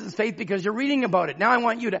Samson's faith because you're reading about it. Now I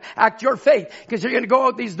want you to act your faith because you're going to go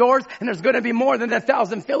out these doors and there's going to be more than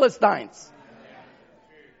 1,000 Philistines.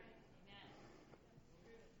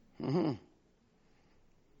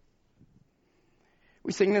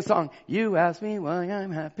 We sing this song, you ask me why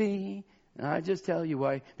I'm happy, and I just tell you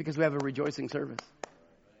why, because we have a rejoicing service.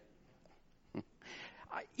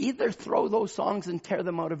 Either throw those songs and tear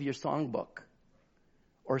them out of your songbook,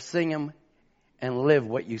 or sing them and live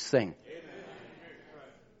what you sing.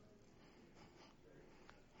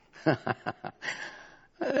 That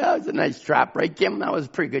was a nice trap, right, Kim? That was a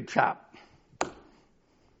pretty good trap.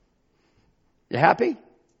 You happy?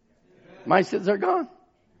 My sins are gone.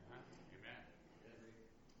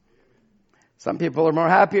 Some people are more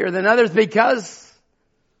happier than others because,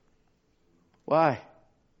 why?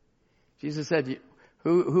 Jesus said,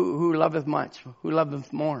 who loveth much? Who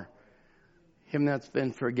loveth more? Him that's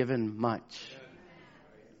been forgiven much.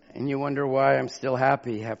 And you wonder why I'm still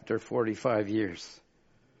happy after 45 years.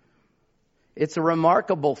 It's a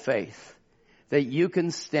remarkable faith that you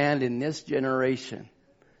can stand in this generation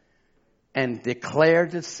and declare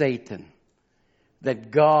to Satan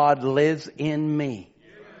that God lives in me.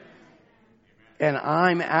 And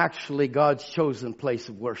I'm actually God's chosen place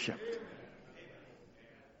of worship.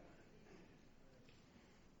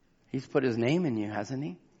 He's put his name in you, hasn't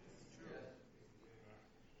he?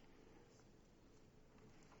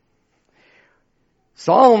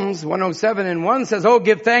 Psalms 107:1 says, oh,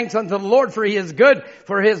 give thanks unto the Lord, for he is good,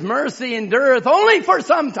 for his mercy endureth only for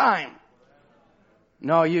some time.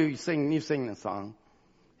 No, you sing the song.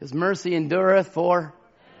 His mercy endureth for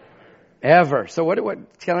ever. So what,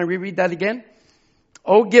 can I reread that again?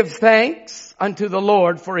 Oh, give thanks unto the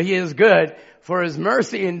Lord, for he is good, for his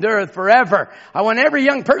mercy endureth forever. I want every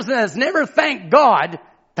young person that has never thanked God,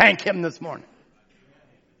 thank him this morning.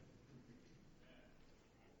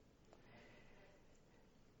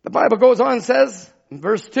 The Bible goes on and says, in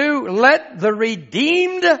verse 2, let the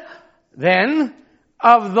redeemed then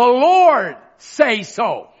of the Lord say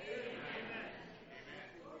so.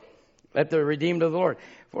 Let the redeemed of the Lord.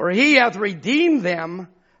 For he hath redeemed them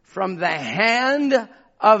from the hand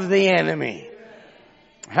of the enemy.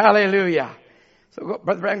 Hallelujah. So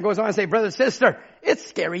Brother Branham goes on and say, brother, sister, it's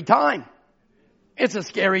scary time. It's a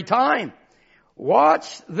scary time.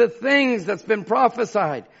 Watch the things that's been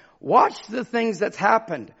prophesied. Watch the things that's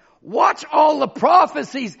happened. Watch all the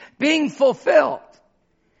prophecies being fulfilled.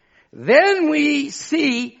 Then we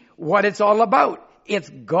see what it's all about. It's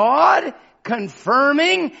God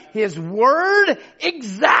confirming his word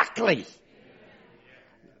exactly.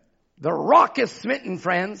 The rock is smitten,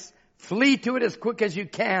 friends. Flee to it as quick as you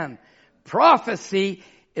can. Prophecy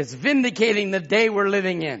is vindicating the day we're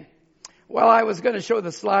living in. Well, I was going to show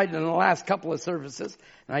the slide in the last couple of services,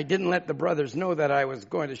 and I didn't let the brothers know that I was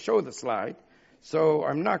going to show the slide. So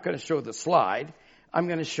I'm not going to show the slide. I'm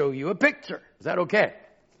going to show you a picture. Is that okay?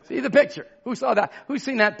 See the picture. Who saw that? Who's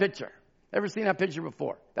seen that picture? Ever seen that picture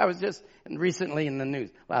before? That was just recently in the news,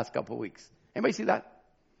 last couple of weeks. Anybody see that?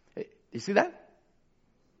 You see that?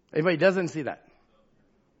 Anybody doesn't see that?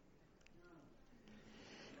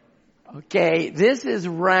 Okay, this is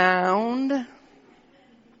round.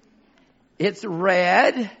 It's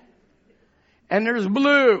red. And there's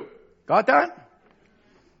blue. Got that?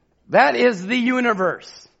 That is the universe.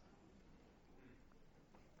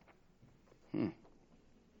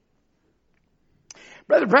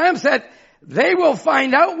 Brother Branham said they will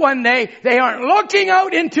find out one day they aren't looking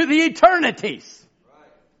out into the eternities.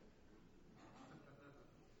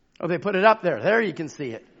 Oh, they put it up there. There you can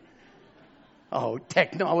see it. Oh,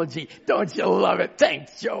 technology. Don't you love it?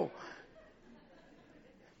 Thanks, Joe.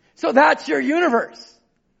 So that's your universe.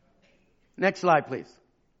 Next slide, please.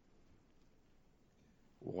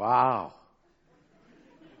 Wow.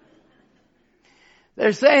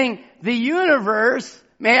 They're saying the universe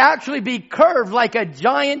may actually be curved like a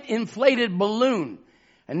giant inflated balloon.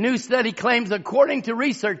 A new study claims, according to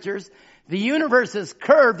researchers, the universe is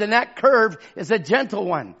curved, and that curve is a gentle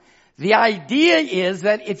one. The idea is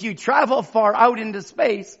that if you travel far out into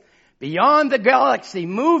space, beyond the galaxy,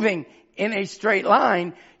 moving in a straight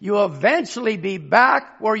line, you'll eventually be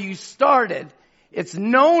back where you started. It's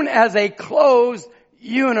known as a closed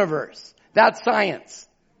universe. That's science.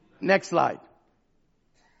 Next slide.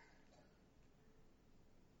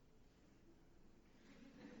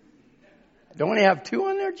 Don't we have two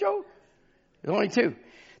on there, Joe? There's only two.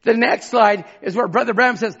 The next slide is where Brother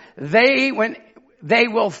Branham says, they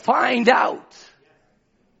will find out.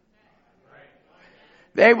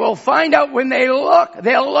 They will find out when they look.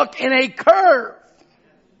 They'll look in a curve.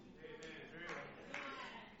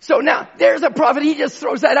 So now, there's a prophet. He just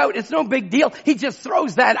throws that out. It's no big deal. He just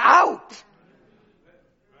throws that out.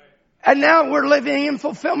 And now we're living in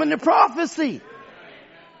fulfillment of prophecy.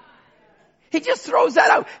 He just throws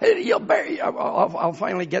that out. I'll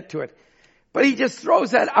finally get to it. But he just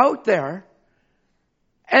throws that out there.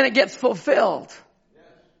 And it gets fulfilled.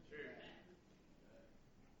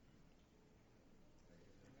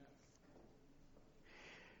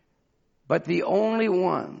 But the only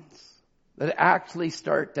ones that actually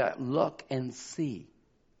start to look and see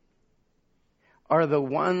are the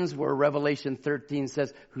ones where Revelation 13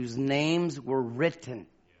 says, whose names were written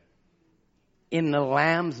in the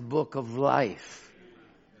Lamb's book of life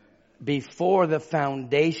before the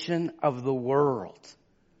foundation of the world.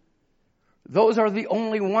 Those are the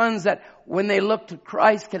only ones that when they look to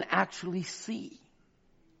Christ can actually see.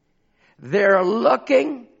 They're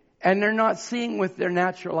looking and they're not seeing with their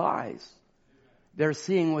natural eyes. They're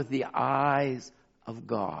seeing with the eyes of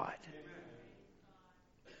God.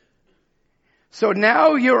 So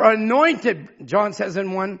now you're anointed. John says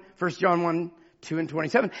in 1 John 1, 2 and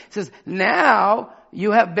 27, it says, now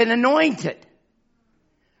you have been anointed.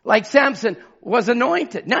 Like Samson was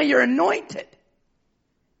anointed. Now you're anointed.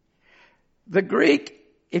 The Greek,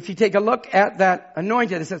 if you take a look at that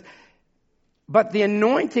anointed, it says, but the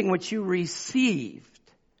anointing which you received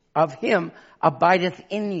of him abideth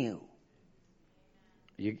in you.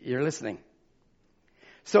 You're listening.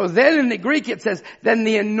 So then in the Greek it says, then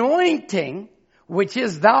the anointing, which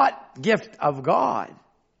is that gift of God,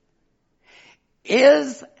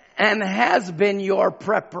 is and has been your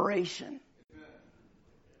preparation.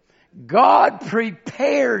 God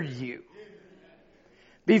prepared you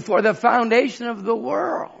before the foundation of the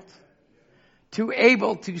world to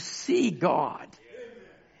able to see God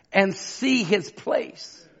and see his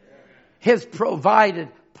place, his provided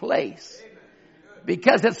place.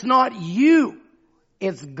 Because it's not you,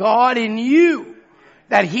 it's God in you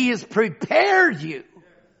that he has prepared you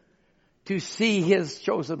to see his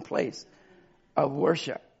chosen place of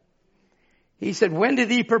worship. He said, when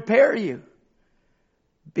did he prepare you?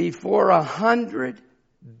 Before 100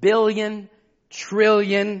 billion,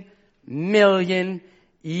 trillion, million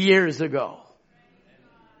years ago.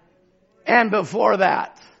 And before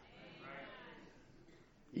that.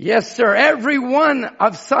 Yes, sir. Every one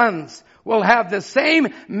of sons will have the same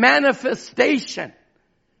manifestation.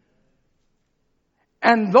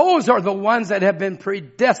 And those are the ones that have been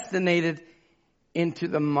predestinated into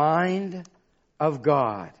the mind of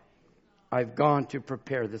God. I've gone to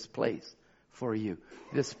prepare this place for you.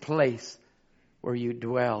 This place where you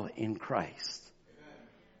dwell in Christ.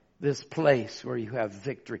 This place where you have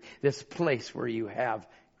victory. This place where you have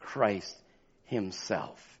Christ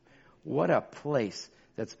himself. What a place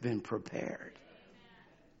that's been prepared.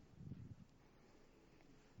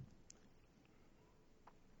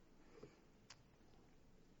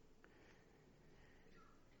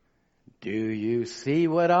 Do you see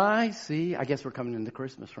what I see? I guess we're coming into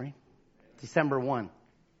Christmas, right? December 1.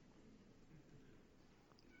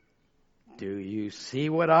 Do you see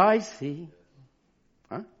what I see?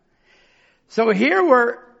 Huh? So here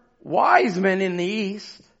were wise men in the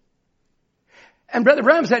east. And Brother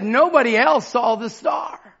Branham said nobody else saw the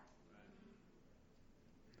star.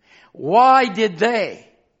 Why did they?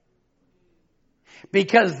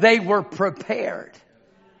 Because they were prepared.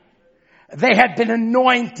 They had been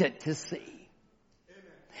anointed to see.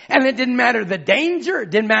 And it didn't matter the danger. It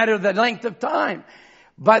didn't matter the length of time.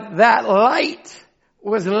 But that light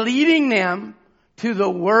was leading them to the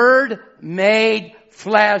Word made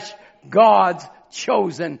flesh, God's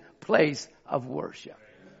chosen place of worship.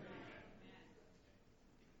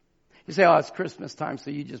 You say, oh, it's Christmas time, so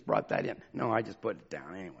you just brought that in. No, I just put it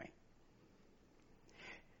down anyway.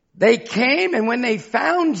 They came, and when they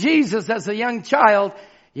found Jesus as a young child,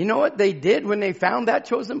 you know what they did when they found that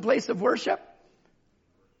chosen place of worship?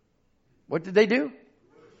 What did they do?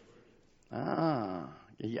 I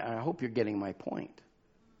hope you're getting my point.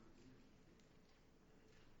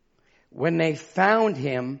 When they found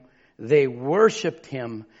him, they worshiped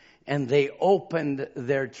him, and they opened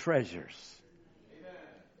their treasures.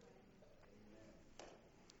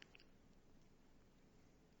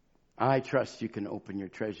 I trust you can open your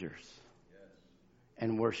treasures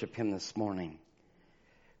and worship him this morning.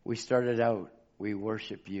 We started out, we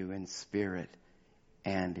worship you in spirit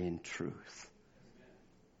and in truth.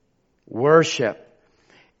 Worship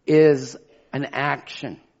is an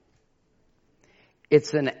action.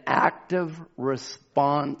 It's an active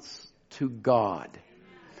response to God.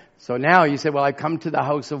 So now you say, well, I come to the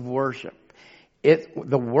house of worship.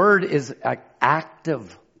 The word is an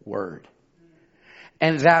active word.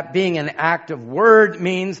 And that being an active word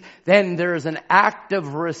means then there's an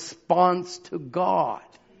active response to God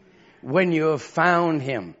when you have found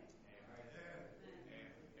him.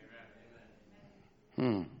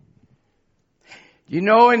 You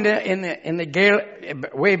know, in the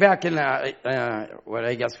way back in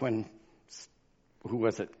who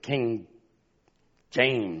was it? King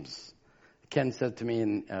James. Ken said to me,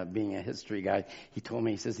 in being a history guy, he told me,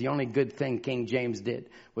 he says, the only good thing King James did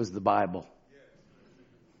was the Bible.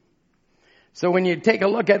 So when you take a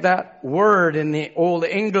look at that word in the Old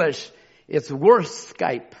English, it's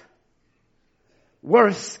worship.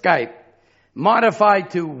 Worship. Modified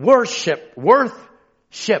to worship.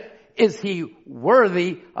 Worship. Is he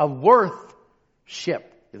worthy of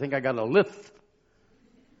worship? You think I got a lift?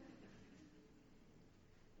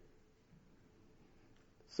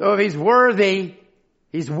 So if he's worthy,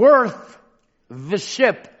 he's worth the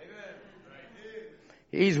ship.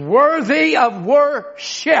 He's worthy of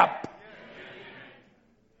worship.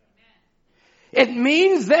 It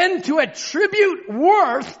means then to attribute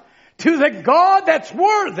worth to the God that's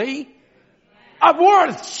worthy of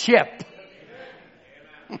worship.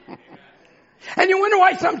 And you wonder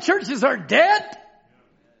why some churches are dead?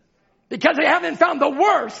 Because they haven't found the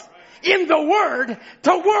worth in the Word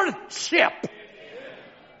to worship.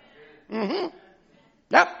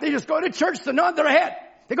 Yep, they just go to church to nod their head.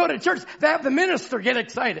 They go to church to have the minister get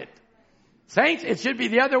excited. Saints, it should be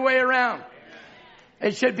the other way around.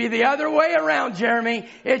 It should be the other way around, Jeremy.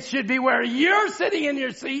 It should be where you're sitting in your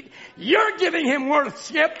seat. You're giving him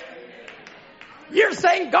worship. You're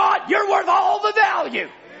saying, God, you're worth all the value.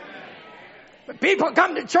 But people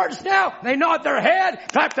come to church now, they nod their head,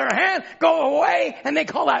 clap their hand, go away, and they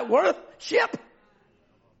call that worship.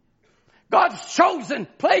 God's chosen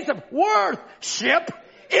place of worship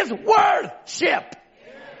is worship.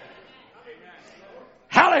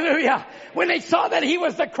 Hallelujah. When they saw that he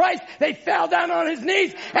was the Christ, they fell down on his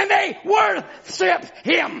knees and they worshiped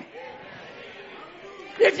him.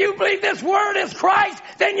 If you believe this word is Christ,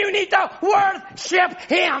 then you need to worship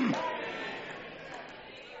him.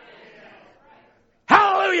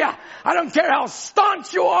 Hallelujah. I don't care how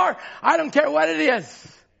staunch you are. I don't care what it is.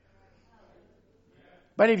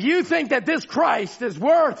 But if you think that this Christ is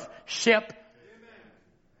worship,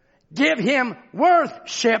 give him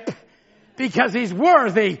worship. Because he's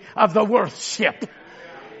worthy of the worship.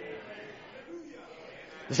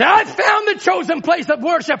 So I found the chosen place of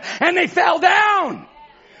worship, and they fell down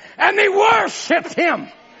and they worshipped him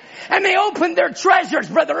and they opened their treasures,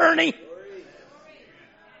 Brother Ernie.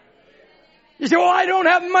 You say, well, I don't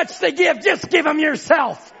have much to give. Just give him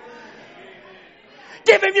yourself.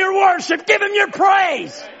 Give him your worship. Give him your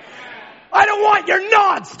praise. I don't want your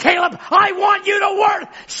nods, Caleb. I want you to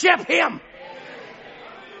worship him.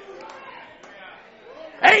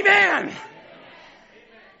 Amen.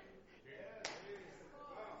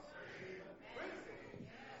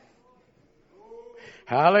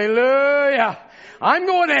 Hallelujah. I'm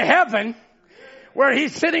going to heaven where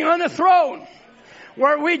he's sitting on the throne.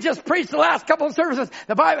 Where we just preached the last couple of services.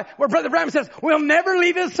 The Bible, where Brother Branham says, we'll never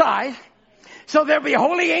leave his side. So there'll be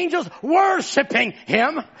holy angels worshiping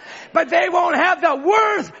him. But they won't have the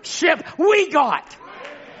worship we got.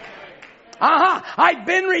 I've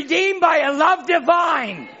been redeemed by a love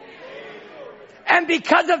divine. And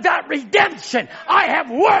because of that redemption, I have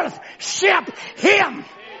worshiped him.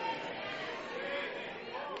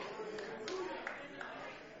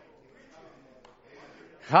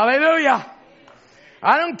 Hallelujah.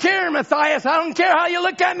 I don't care, Matthias. I don't care how you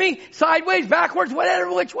look at me, sideways, backwards,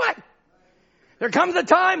 whatever, which way. There comes a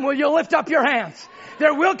time when you'll lift up your hands.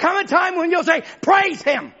 There will come a time when you'll say, praise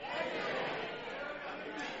Him.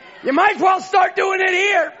 You might as well start doing it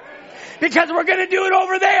here, because we're going to do it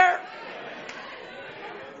over there.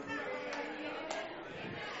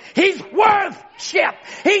 He's worship.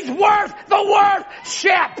 He's worth the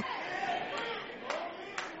worship.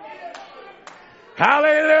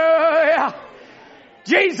 Hallelujah.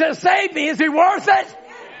 Jesus saved me. Is He worth it?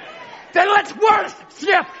 Then let's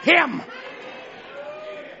worship Him.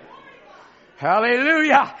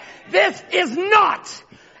 Hallelujah. This is not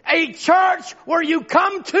a church where you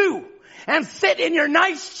come to and sit in your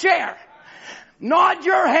nice chair, nod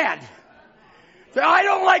your head. Say, I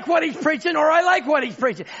don't like what he's preaching, or I like what he's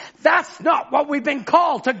preaching. That's not what we've been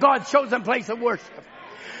called to God's chosen place of worship.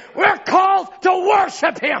 We're called to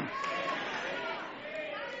worship Him.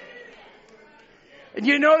 And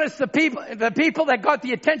you notice the people that got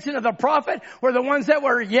the attention of the prophet were the ones that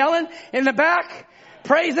were yelling in the back,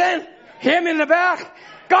 praising Him in the back.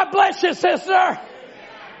 God bless you, sister.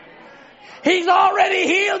 He's already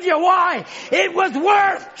healed you. Why? It was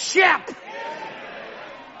worship.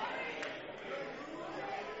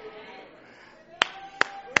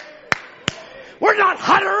 We're not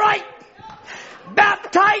Hutterite,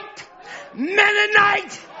 Baptite,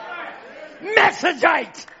 Mennonite,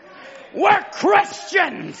 Messageite. We're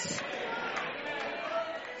Christians.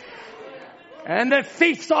 And the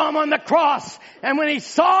thief saw Him on the cross. And when he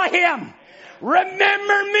saw Him,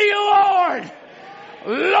 remember me, Lord.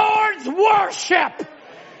 Lord's worship.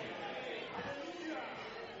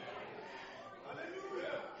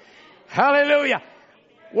 Hallelujah.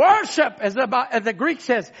 Worship, as the Greek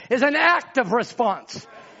says, is an active response.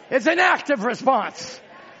 It's an active response.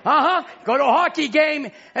 Go to a hockey game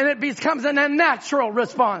and it becomes an unnatural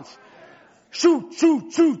response. Shoot,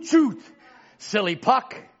 shoot, shoot, shoot. Silly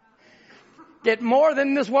puck. Get more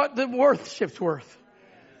than this what the worship's worth.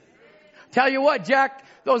 Tell you what, Jack,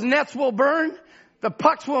 those nets will burn. The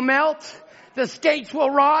pucks will melt. The skates will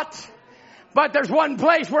rot. But there's one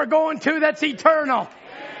place we're going to that's eternal.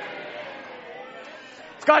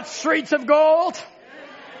 It's got streets of gold.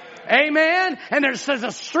 Amen. And there's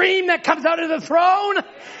a stream that comes out of the throne.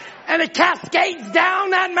 And it cascades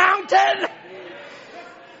down that mountain.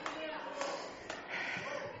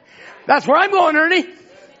 That's where I'm going, Ernie.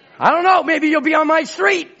 I don't know. Maybe you'll be on my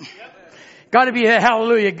street. Got to be a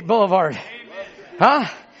Hallelujah Boulevard.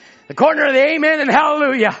 The corner of the Amen and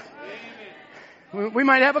Hallelujah. We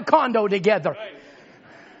might have a condo together.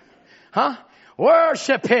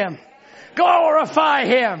 Worship Him. Glorify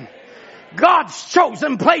Him. God's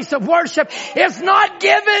chosen place of worship is not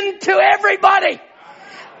given to everybody.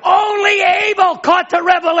 Only Abel caught the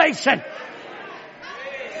revelation.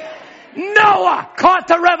 Noah caught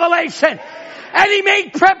the revelation. And he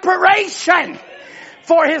made preparation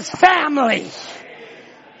for his family.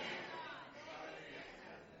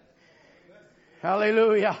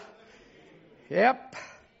 Hallelujah. Yep.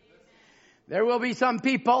 There will be some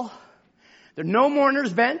people. There's no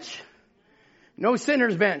mourner's bench. No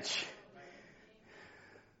sinner's bench.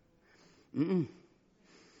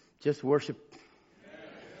 Just worship.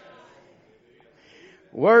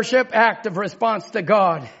 Worship, active response to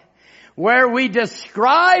God. Where we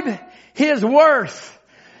describe His worth.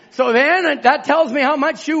 So then that tells me how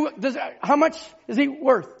much is He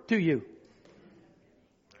worth to you.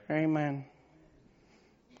 Amen.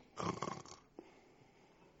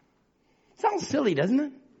 Sounds silly, doesn't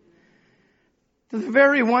it? The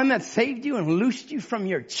very one that saved you and loosed you from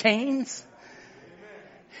your chains.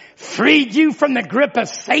 Freed you from the grip of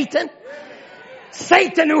Satan.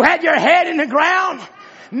 Satan who had your head in the ground.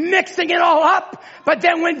 Mixing it all up. But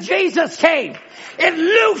then when Jesus came, it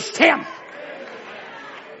loosed him.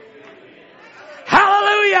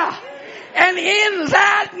 Hallelujah. And in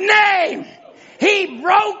that name, He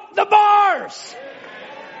broke the bars.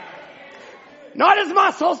 Not his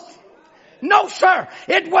muscles. No, sir.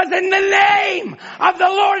 It was in the name of the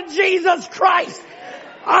Lord Jesus Christ.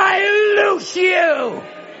 I loose you.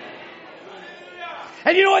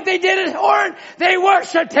 And you know what they did at Horn? They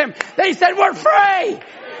worshiped Him. They said, we're free.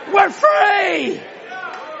 We're free.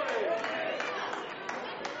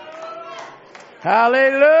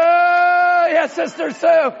 Hallelujah, Sister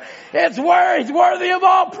Sue. He's worthy of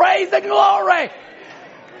all praise and glory.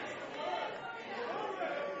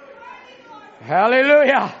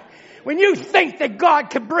 Hallelujah. When you think that God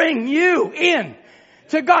could bring you in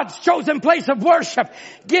to God's chosen place of worship,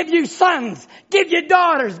 give you sons, give you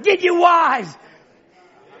daughters, give you wives.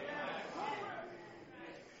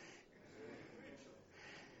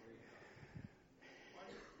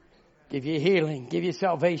 give you healing, give you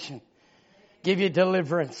salvation, give you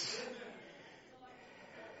deliverance.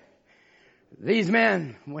 These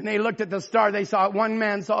men, when they looked at the star, they saw, one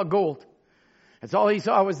man saw gold. That's all he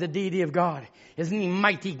saw was the deity of God. Isn't he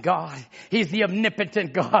mighty God? He's the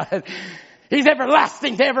omnipotent God. He's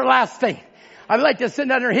everlasting to everlasting. I'd like to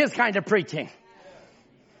sit under his kind of preaching.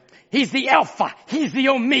 He's the Alpha. He's the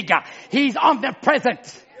Omega. He's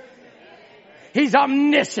omnipresent. He's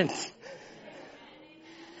omniscient.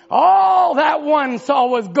 All that one saw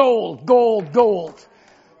was gold, gold, gold.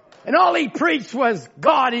 And all he preached was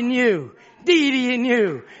God in you, deity in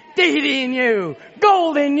you, deity in you,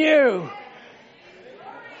 gold in you.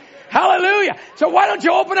 Hallelujah. So why don't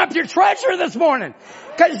you open up your treasure this morning?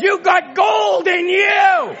 Because you got gold in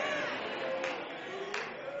you.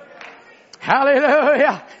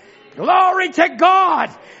 Hallelujah. Glory to God.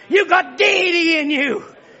 You got deity in you.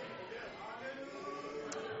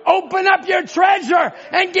 Open up your treasure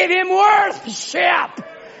and give him worship.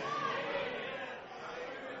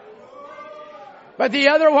 But the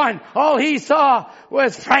other one, all he saw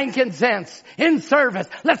was frankincense in service.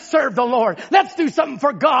 Let's serve the Lord. Let's do something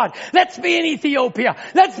for God. Let's be in Ethiopia.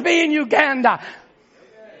 Let's be in Uganda.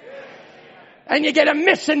 And you get a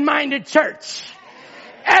mission-minded church.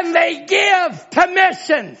 And they give to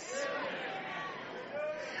missions.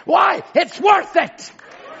 Why? It's worth it.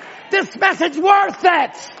 This message worth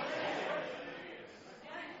it.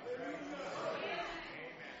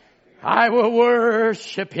 I will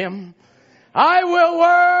worship him. I will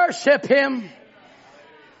worship him.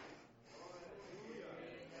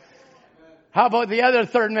 How about the other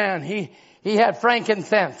third man? He had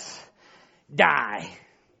frankincense. Die.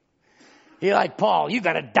 He like Paul, you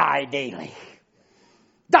gotta die daily.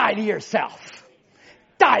 Die to yourself.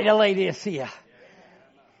 Die to Laodicea.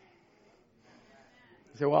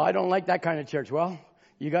 He said, well, I don't like that kind of church. Well,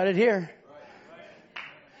 you got it here.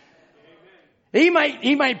 He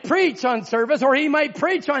might preach on service, or he might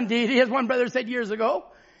preach on deity, as one brother said years ago.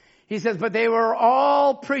 He says, but they were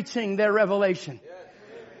all preaching their revelation.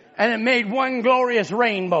 And it made one glorious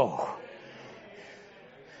rainbow.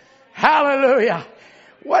 Hallelujah.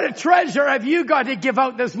 What a treasure have you got to give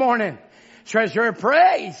out this morning? Treasure of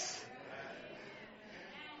praise.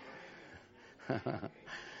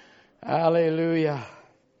 Hallelujah.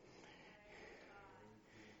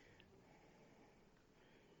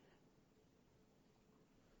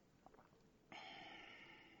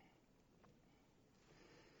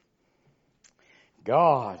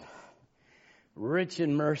 God, rich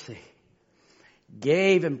in mercy,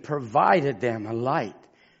 gave and provided them a light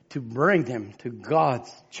to bring them to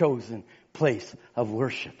God's chosen place of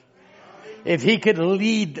worship. If he could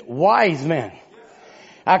lead wise men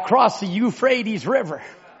across the Euphrates River,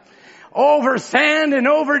 over sand and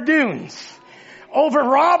over dunes, over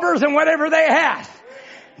robbers and whatever they had,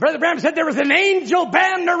 Brother Branham said there was an angel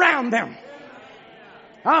band around them.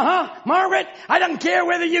 Margaret, I don't care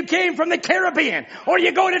whether you came from the Caribbean, or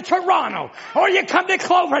you go to Toronto, or you come to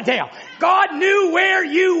Cloverdale. God knew where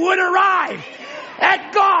you would arrive.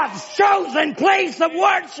 At God's chosen place of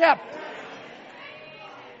worship.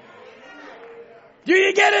 Do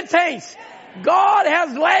you get it, saints? God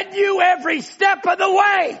has led you every step of the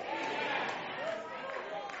way.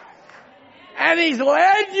 And he's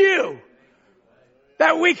led you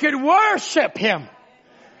that we could worship him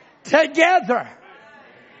together.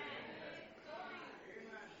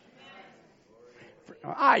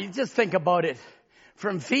 Just think about it.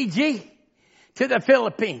 From Fiji to the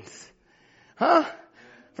Philippines.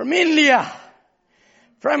 From India.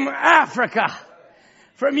 From Africa.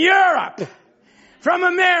 From Europe. From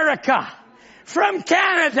America. From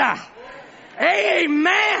Canada.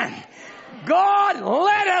 Amen. God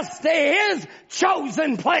led us to his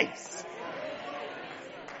chosen place.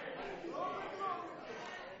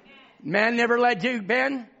 Man never led you,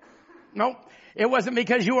 Ben? Nope. It wasn't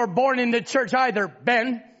because you were born in the church either,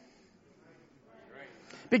 Ben.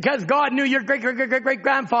 Because God knew your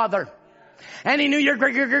great-great-great-great-grandfather. And he knew your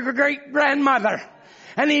great-great-great-grandmother.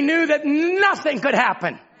 And he knew that nothing could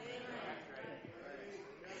happen.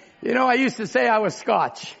 You know, I used to say I was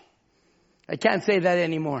Scotch. I can't say that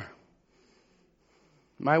anymore.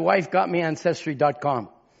 My wife got me Ancestry.com.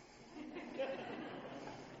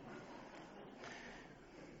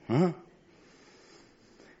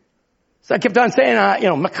 So I kept on saying,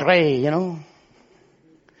 McRae,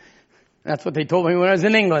 That's what they told me when I was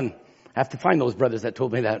in England. I have to find those brothers that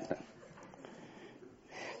told me that.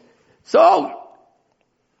 So,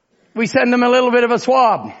 we send them a little bit of a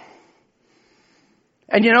swab.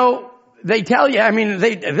 And they tell you,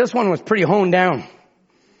 this one was pretty honed down.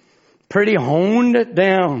 Pretty honed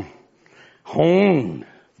down. Honed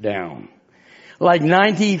down. like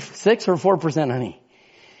 96 or 4%, honey.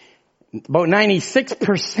 About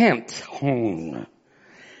 96%. Oh,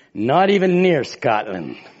 not even near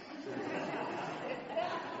Scotland.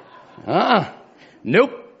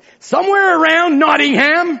 Nope. Somewhere around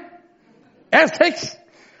Nottingham, Essex,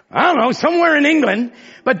 I don't know, somewhere in England,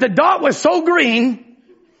 but the dot was so green.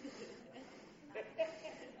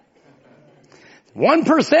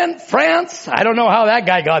 1% France, I don't know how that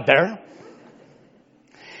guy got there.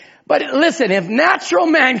 But listen, if natural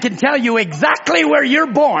man can tell you exactly where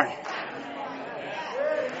you're born,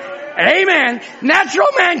 amen, natural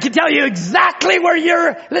man can tell you exactly where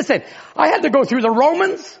you're, listen, I had to go through the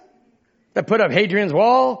Romans that put up Hadrian's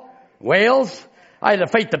Wall, Wales. I had to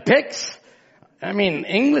fight the Picts. I mean,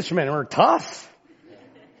 Englishmen were tough.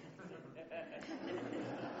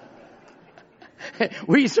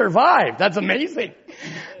 We survived. That's amazing.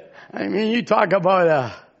 I mean, you talk about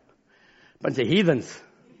a bunch of heathens.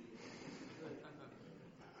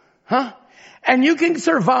 Huh? And you can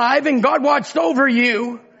survive, and God watched over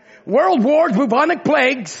you. World wars, bubonic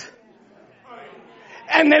plagues.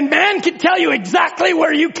 And then man can tell you exactly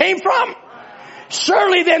where you came from.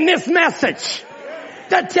 Surely then this message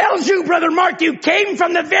that tells you, Brother Mark, you came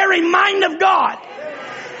from the very mind of God.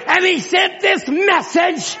 And He sent this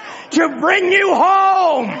message to bring you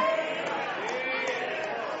home.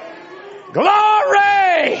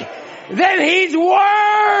 Glory! Then He's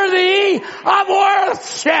worthy of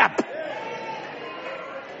worship.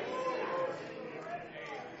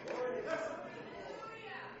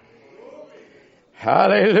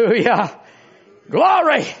 Hallelujah.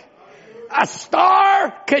 Glory. A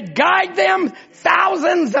star could guide them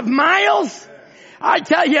thousands of miles. I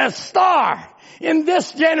tell you, a star in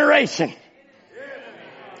this generation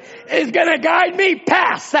is going to guide me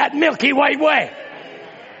past that Milky White way.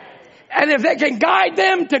 And if it can guide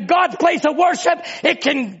them to God's place of worship, it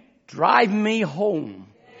can drive me home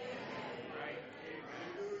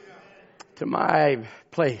to my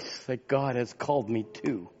place that God has called me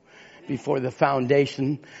to before the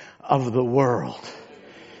foundation of the world.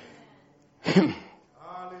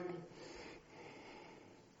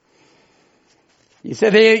 You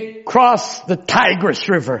said they crossed the Tigris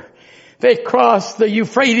River. They crossed the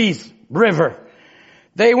Euphrates River.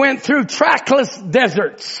 They went through trackless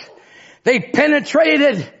deserts. They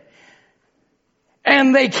penetrated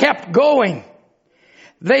and they kept going.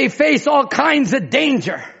 They faced all kinds of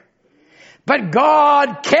danger. But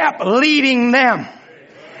God kept leading them.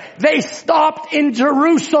 They stopped in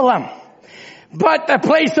Jerusalem. But the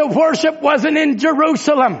place of worship wasn't in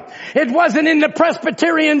Jerusalem. It wasn't in the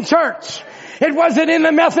Presbyterian church. It wasn't in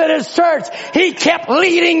the Methodist church. He kept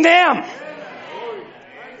leading them.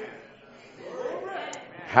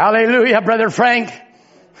 Hallelujah, Brother Frank.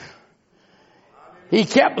 He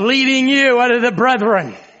kept leading you out of the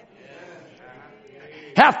brethren.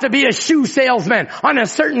 Have to be a shoe salesman on a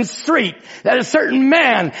certain street, that a certain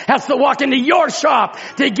man has to walk into your shop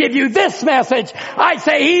to give you this message. I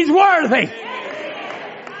say He's worthy.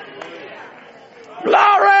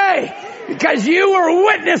 Glory! Because you were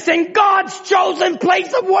witnessing God's chosen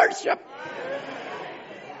place of worship.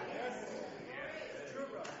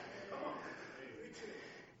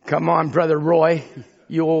 Come on, Brother Roy,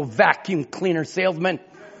 you old vacuum cleaner salesman.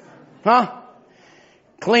 Huh?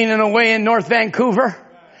 Cleaning away in North Vancouver.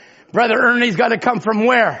 Brother Ernie's got to come from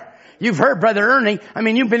where? You've heard Brother Ernie. I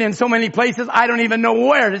mean, you've been in so many places, I don't even know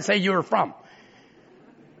where to say you were from.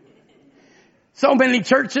 So many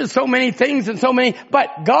churches, so many things, and so many,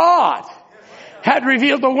 but God had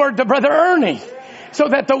revealed the word to Brother Ernie so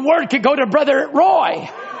that the word could go to Brother Roy.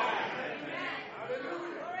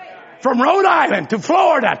 From Rhode Island to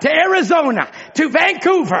Florida to Arizona to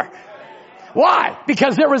Vancouver. Why?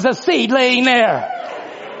 Because there was a seed laying there.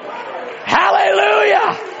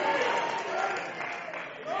 Hallelujah!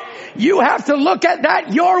 You have to look at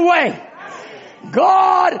that your way.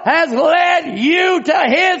 God has led you to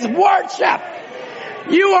His worship.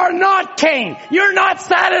 You are not Cain. You're not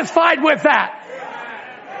satisfied with that.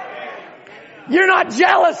 You're not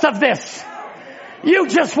jealous of this. You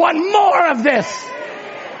just want more of this.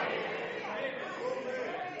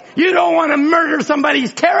 You don't want to murder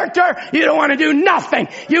somebody's character. You don't want to do nothing.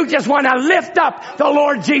 You just want to lift up the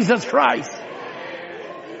Lord Jesus Christ.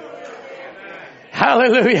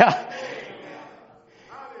 Hallelujah.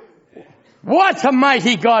 What a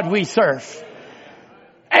mighty God we serve.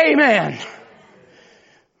 Amen.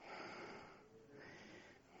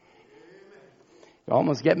 You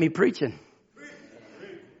almost get me preaching.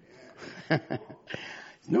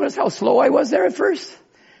 Notice how slow I was there at first?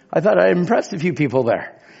 I thought I impressed a few people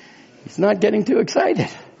there. He's not getting too excited.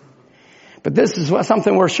 But this is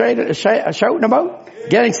something we're shouting about,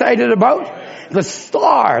 getting excited about. The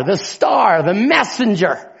star, the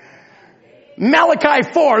messenger.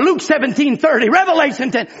 Malachi 4, Luke 17:30,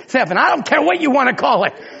 Revelation 10:7. I don't care what you want to call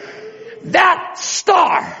it. That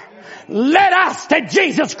star led us to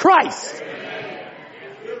Jesus Christ.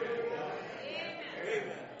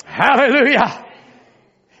 Hallelujah.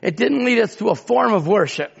 It didn't lead us to a form of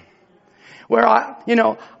worship where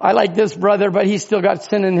I like this brother, but he's still got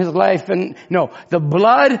sin in his life. And no, the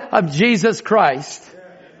blood of Jesus Christ,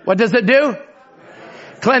 what does it do?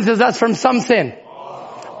 Cleanses us from some sin.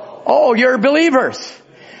 Oh, you're believers.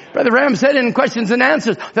 Brother Ram said in questions and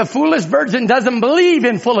answers, the foolish virgin doesn't believe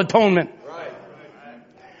in full atonement.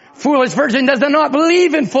 Foolish virgin does not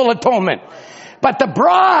believe in full atonement. But the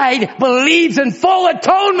bride believes in full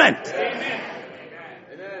atonement. Amen.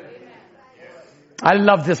 I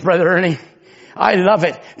love this, Brother Ernie. I love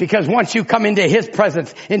it because once you come into His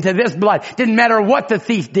presence, into this blood, didn't matter what the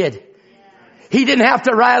thief did. He didn't have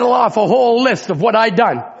to rattle off a whole list of what I'd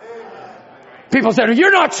done. People said,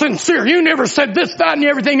 you're not sincere. You never said this, that, and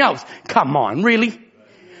everything else. Come on, really?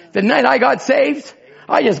 The night I got saved,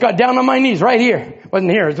 I just got down on my knees right here. Wasn't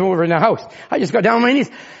here, it was over in the house. I just got down on my knees.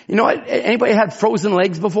 You know what? Anybody had frozen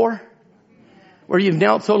legs before? Where you've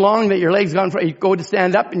knelt so long that your legs gone, you go to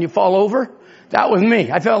stand up and you fall over? That was me.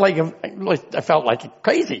 I felt like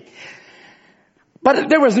crazy. But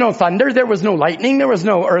there was no thunder, there was no lightning, there was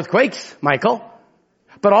no earthquakes, Michael.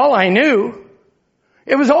 But all I knew,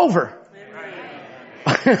 it was over.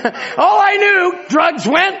 All I knew, drugs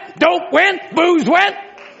went, dope went, booze went.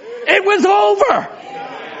 It was over.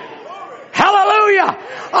 Hallelujah.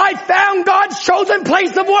 I found God's chosen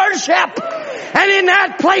place of worship. And in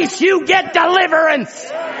that place you get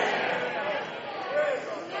deliverance.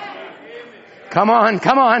 Come on,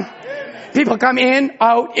 come on. People come in,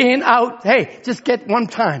 out, in, out. Hey, just get one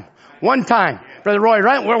time. One time. Brother Roy,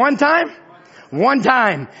 right? One time? One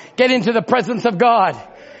time. Get into the presence of God.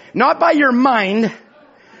 Not by your mind,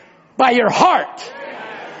 by your heart.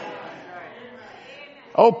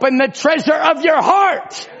 Open the treasure of your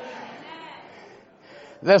heart.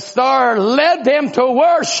 The star led them to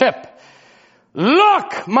worship.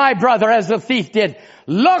 Look, my brother, as the thief did.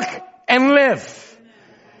 Look and live.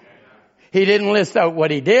 He didn't list out what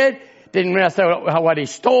he did. Didn't list out what he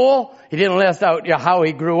stole. He didn't list out how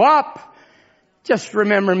he grew up. Just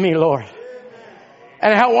remember me, Lord.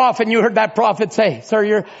 And how often you heard that prophet say,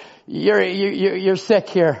 sir, you're sick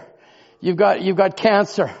here. You've got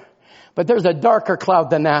cancer. But there's a darker cloud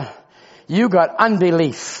than that. You got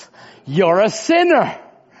unbelief. You're a sinner.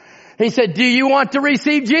 He said, do you want to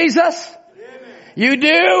receive Jesus? You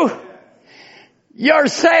do? You're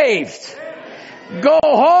saved. Go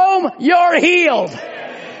home, you're healed.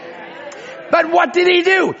 But what did he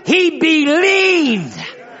do? He believed.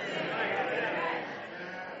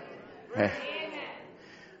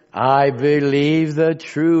 I believe the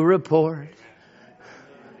true report.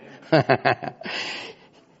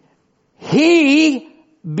 He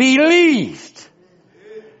believed.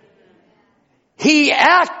 He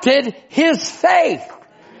acted his faith.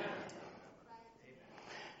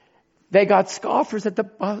 They got scoffers at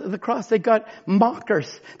the cross. They got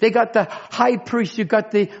mockers. They got the high priest. You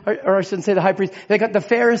got or I shouldn't say the high priest. They got the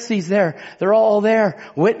Pharisees there. They're all there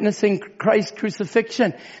witnessing Christ's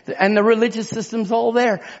crucifixion. And the religious system's all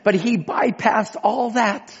there. But he bypassed all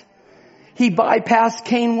that. He bypassed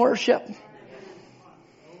Cain worship.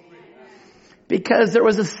 Because there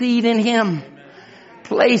was a seed in him.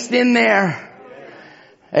 Placed in there.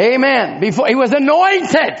 Amen. Before he was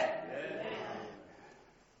anointed.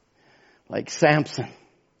 Like Samson.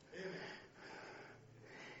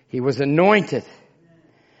 He was anointed.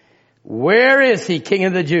 Where is he, King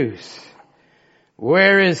of the Jews?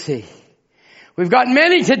 Where is he? We've got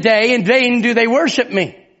many today, in vain do they worship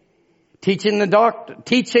me. Teaching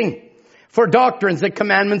for doctrines the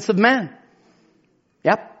commandments of man.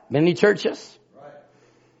 Yep, many churches.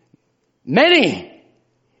 Many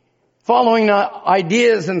following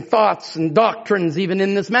ideas and thoughts and doctrines even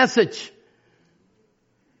in this message.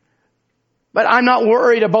 But I'm not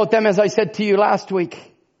worried about them, as I said to you last week.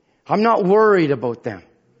 I'm not worried about them.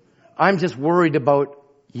 I'm just worried about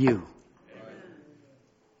you.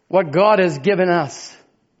 What God has given us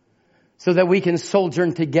so that we can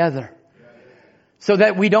sojourn together. So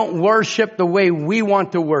that we don't worship the way we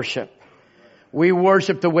want to worship. We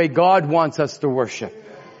worship the way God wants us to worship.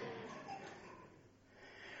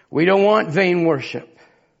 We don't want vain worship.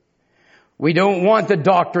 We don't want the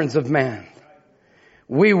doctrines of man.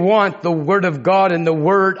 We want the Word of God and the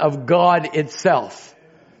Word of God itself.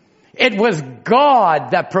 It was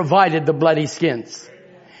God that provided the bloody skins.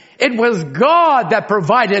 It was God that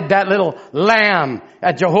provided that little lamb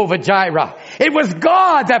at Jehovah Jireh. It was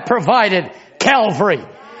God that provided Calvary.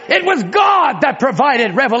 It was God that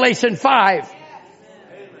provided Revelation 5.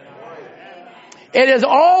 It has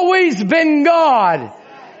always been God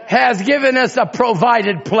has given us a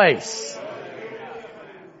provided place.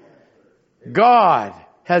 God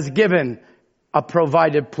has given a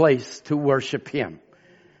provided place to worship Him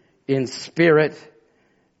in spirit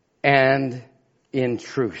and in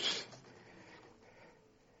truth.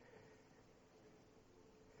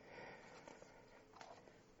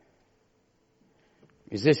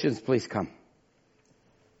 Musicians, please come.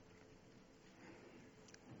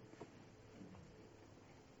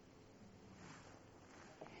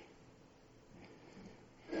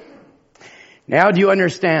 Now do you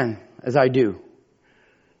understand, as I do,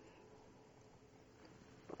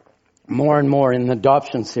 more and more in the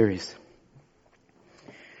adoption series,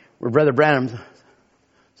 where Brother Branham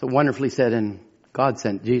so wonderfully said, and God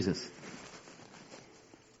sent Jesus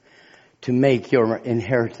to make your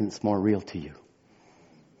inheritance more real to you.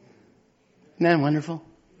 Isn't that wonderful?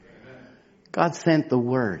 God sent the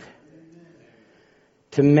Word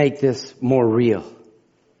to make this more real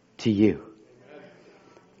to you.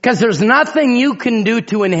 Because there's nothing you can do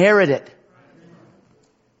to inherit it.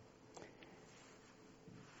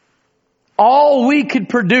 All we could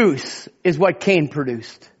produce is what Cain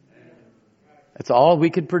produced. That's all we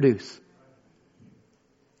could produce.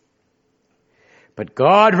 But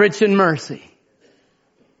God, rich in mercy,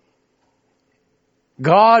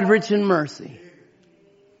 God, rich in mercy,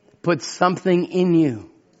 puts something in you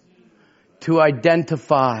to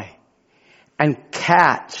identify and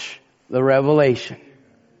catch the revelation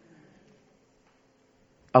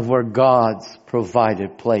of where God's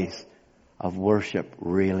provided place of worship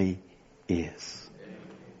really is.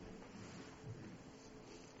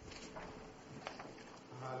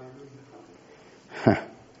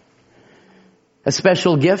 A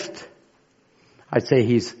special gift. I'd say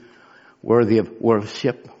he's worthy of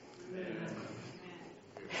worship.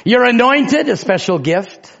 You're anointed, a special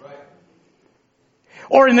gift.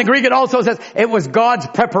 Or in the Greek it also says it was God's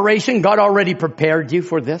preparation. God already prepared you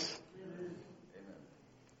for this.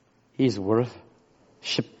 He's worshipped.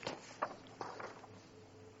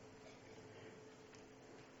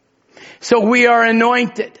 So we are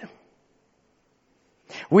anointed.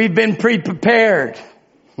 We've been pre-prepared.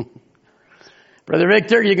 Brother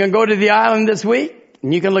Victor, you can go to the island this week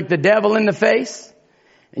and you can look the devil in the face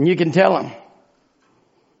and you can tell him,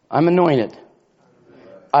 I'm anointed.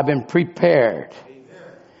 I've been prepared.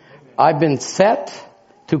 I've been set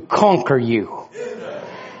to conquer you.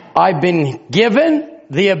 I've been given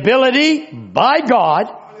the ability by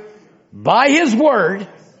God, by His Word,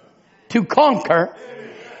 to conquer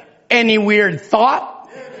any weird thought,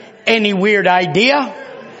 any weird idea,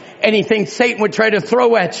 anything Satan would try to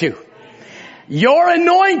throw at you. Your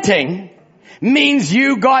anointing means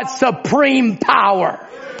you got supreme power.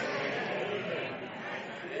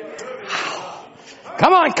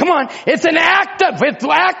 Come on. It's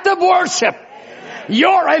active worship.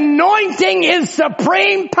 Your anointing is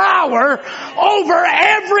supreme power over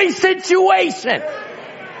every situation.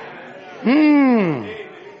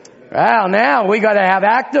 Well, now we got to have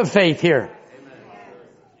active faith here.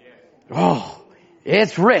 Oh,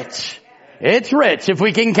 it's rich. It's rich. If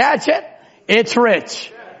we can catch it, it's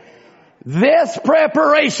rich. This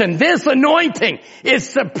preparation, this anointing is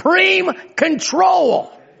supreme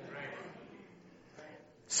control.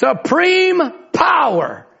 Supreme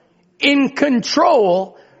power in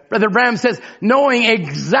control. Brother Branham says, knowing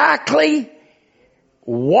exactly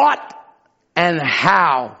what and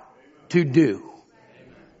how to do.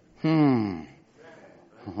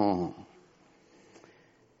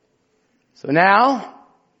 So now,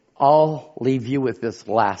 I'll leave you with this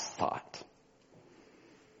last thought.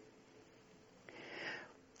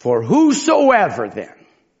 For whosoever then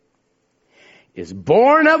is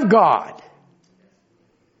born of God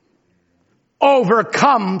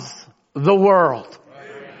overcomes the world.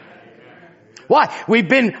 Why? We've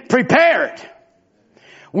been prepared.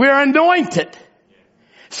 We're anointed.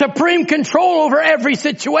 Supreme control over every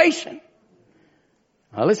situation.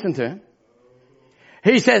 Now listen to him.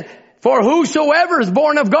 He says, for whosoever is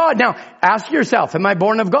born of God. Now, ask yourself, am I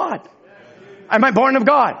born of God? Am I born of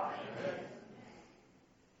God?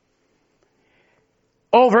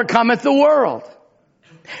 Overcometh the world.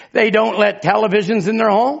 They don't let televisions in their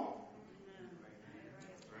home.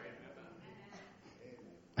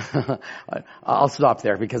 I'll stop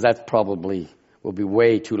there because that probably will be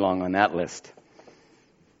way too long on that list.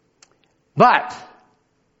 But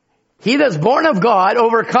he that's born of God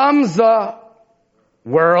overcomes the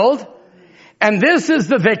world, And this is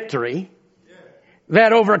the victory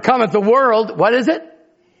that overcometh the world. What is it?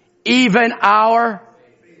 Even our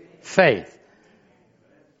faith.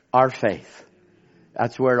 Our faith.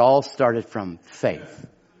 That's where it all started from. Faith.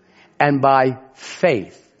 And by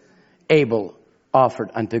faith, Abel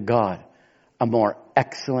offered unto God a more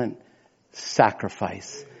excellent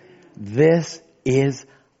sacrifice. This is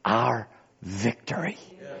our victory.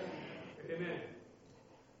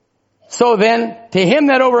 So then, to him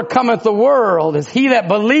that overcometh the world is he that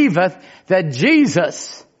believeth that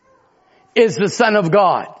Jesus is the Son of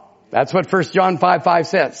God. That's what 1 John 5:5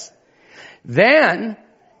 says. Then,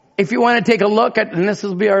 if you want to take a look at, and this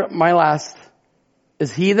will be my last,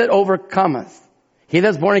 is he that overcometh. He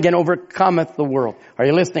that's born again overcometh the world. Are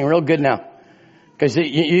you listening real good now? Because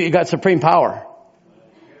you got supreme power.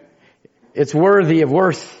 It's worthy of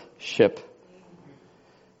worship.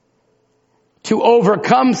 To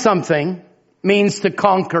overcome something means to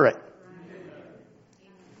conquer it.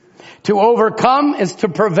 To overcome is to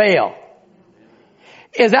prevail.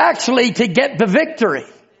 Is actually to get the victory.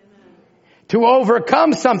 To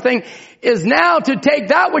overcome something is now to take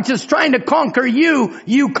that which is trying to conquer you,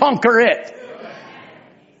 you conquer it.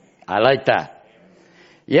 I like that.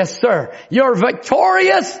 Yes, sir. You're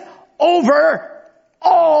victorious over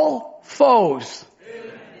all foes.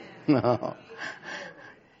 No.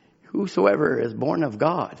 Whosoever is born of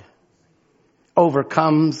God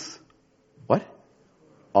overcomes what?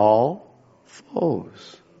 All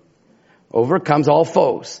foes. Overcomes all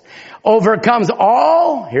foes. Overcomes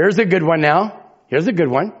all, here's a good one now. Here's a good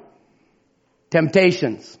one.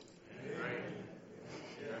 Temptations.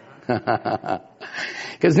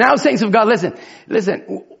 Because now, saints of God, listen.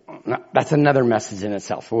 That's another message in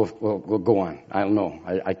itself. We'll go on. I don't know.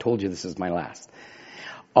 I told you this is my last.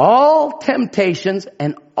 All temptations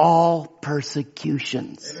and all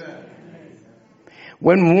persecutions. Amen.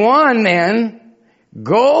 When one man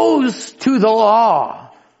goes to the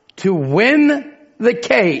law to win the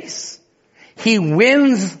case, he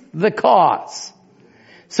wins the cause.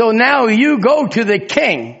 So now you go to the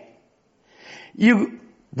king, you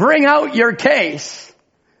bring out your case,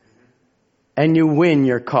 and you win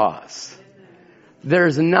your cause.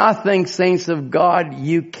 There's nothing, saints of God,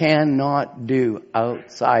 you cannot do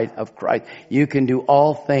outside of Christ. You can do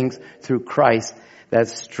all things through Christ that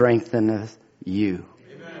strengtheneth you.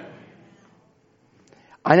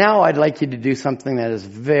 Now I'd like you to do something that is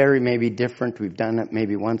very maybe different. We've done it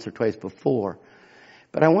maybe once or twice before.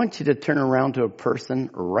 But I want you to turn around to a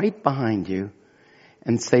person right behind you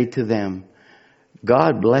and say to them,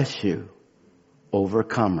 God bless you,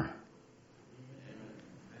 overcomer.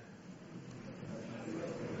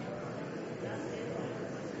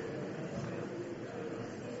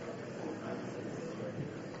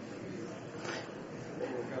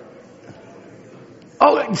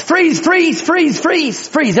 Oh, freeze.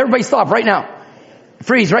 Everybody stop right now.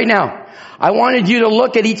 Freeze right now. I wanted you to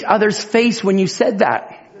look at each other's face when you said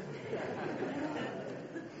that.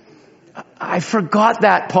 I forgot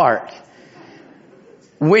that part.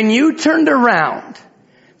 When you turned around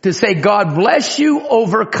to say, God bless you,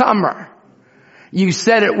 overcomer, you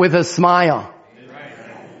said it with a smile.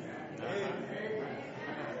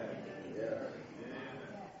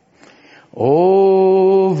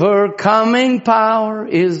 Overcoming power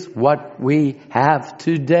is what we have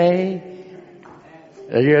today.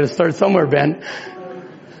 You got to start somewhere, Ben.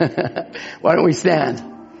 Why don't we stand?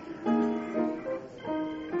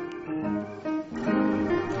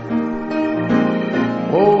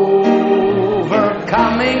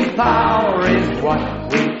 Overcoming power is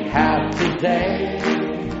what we have today.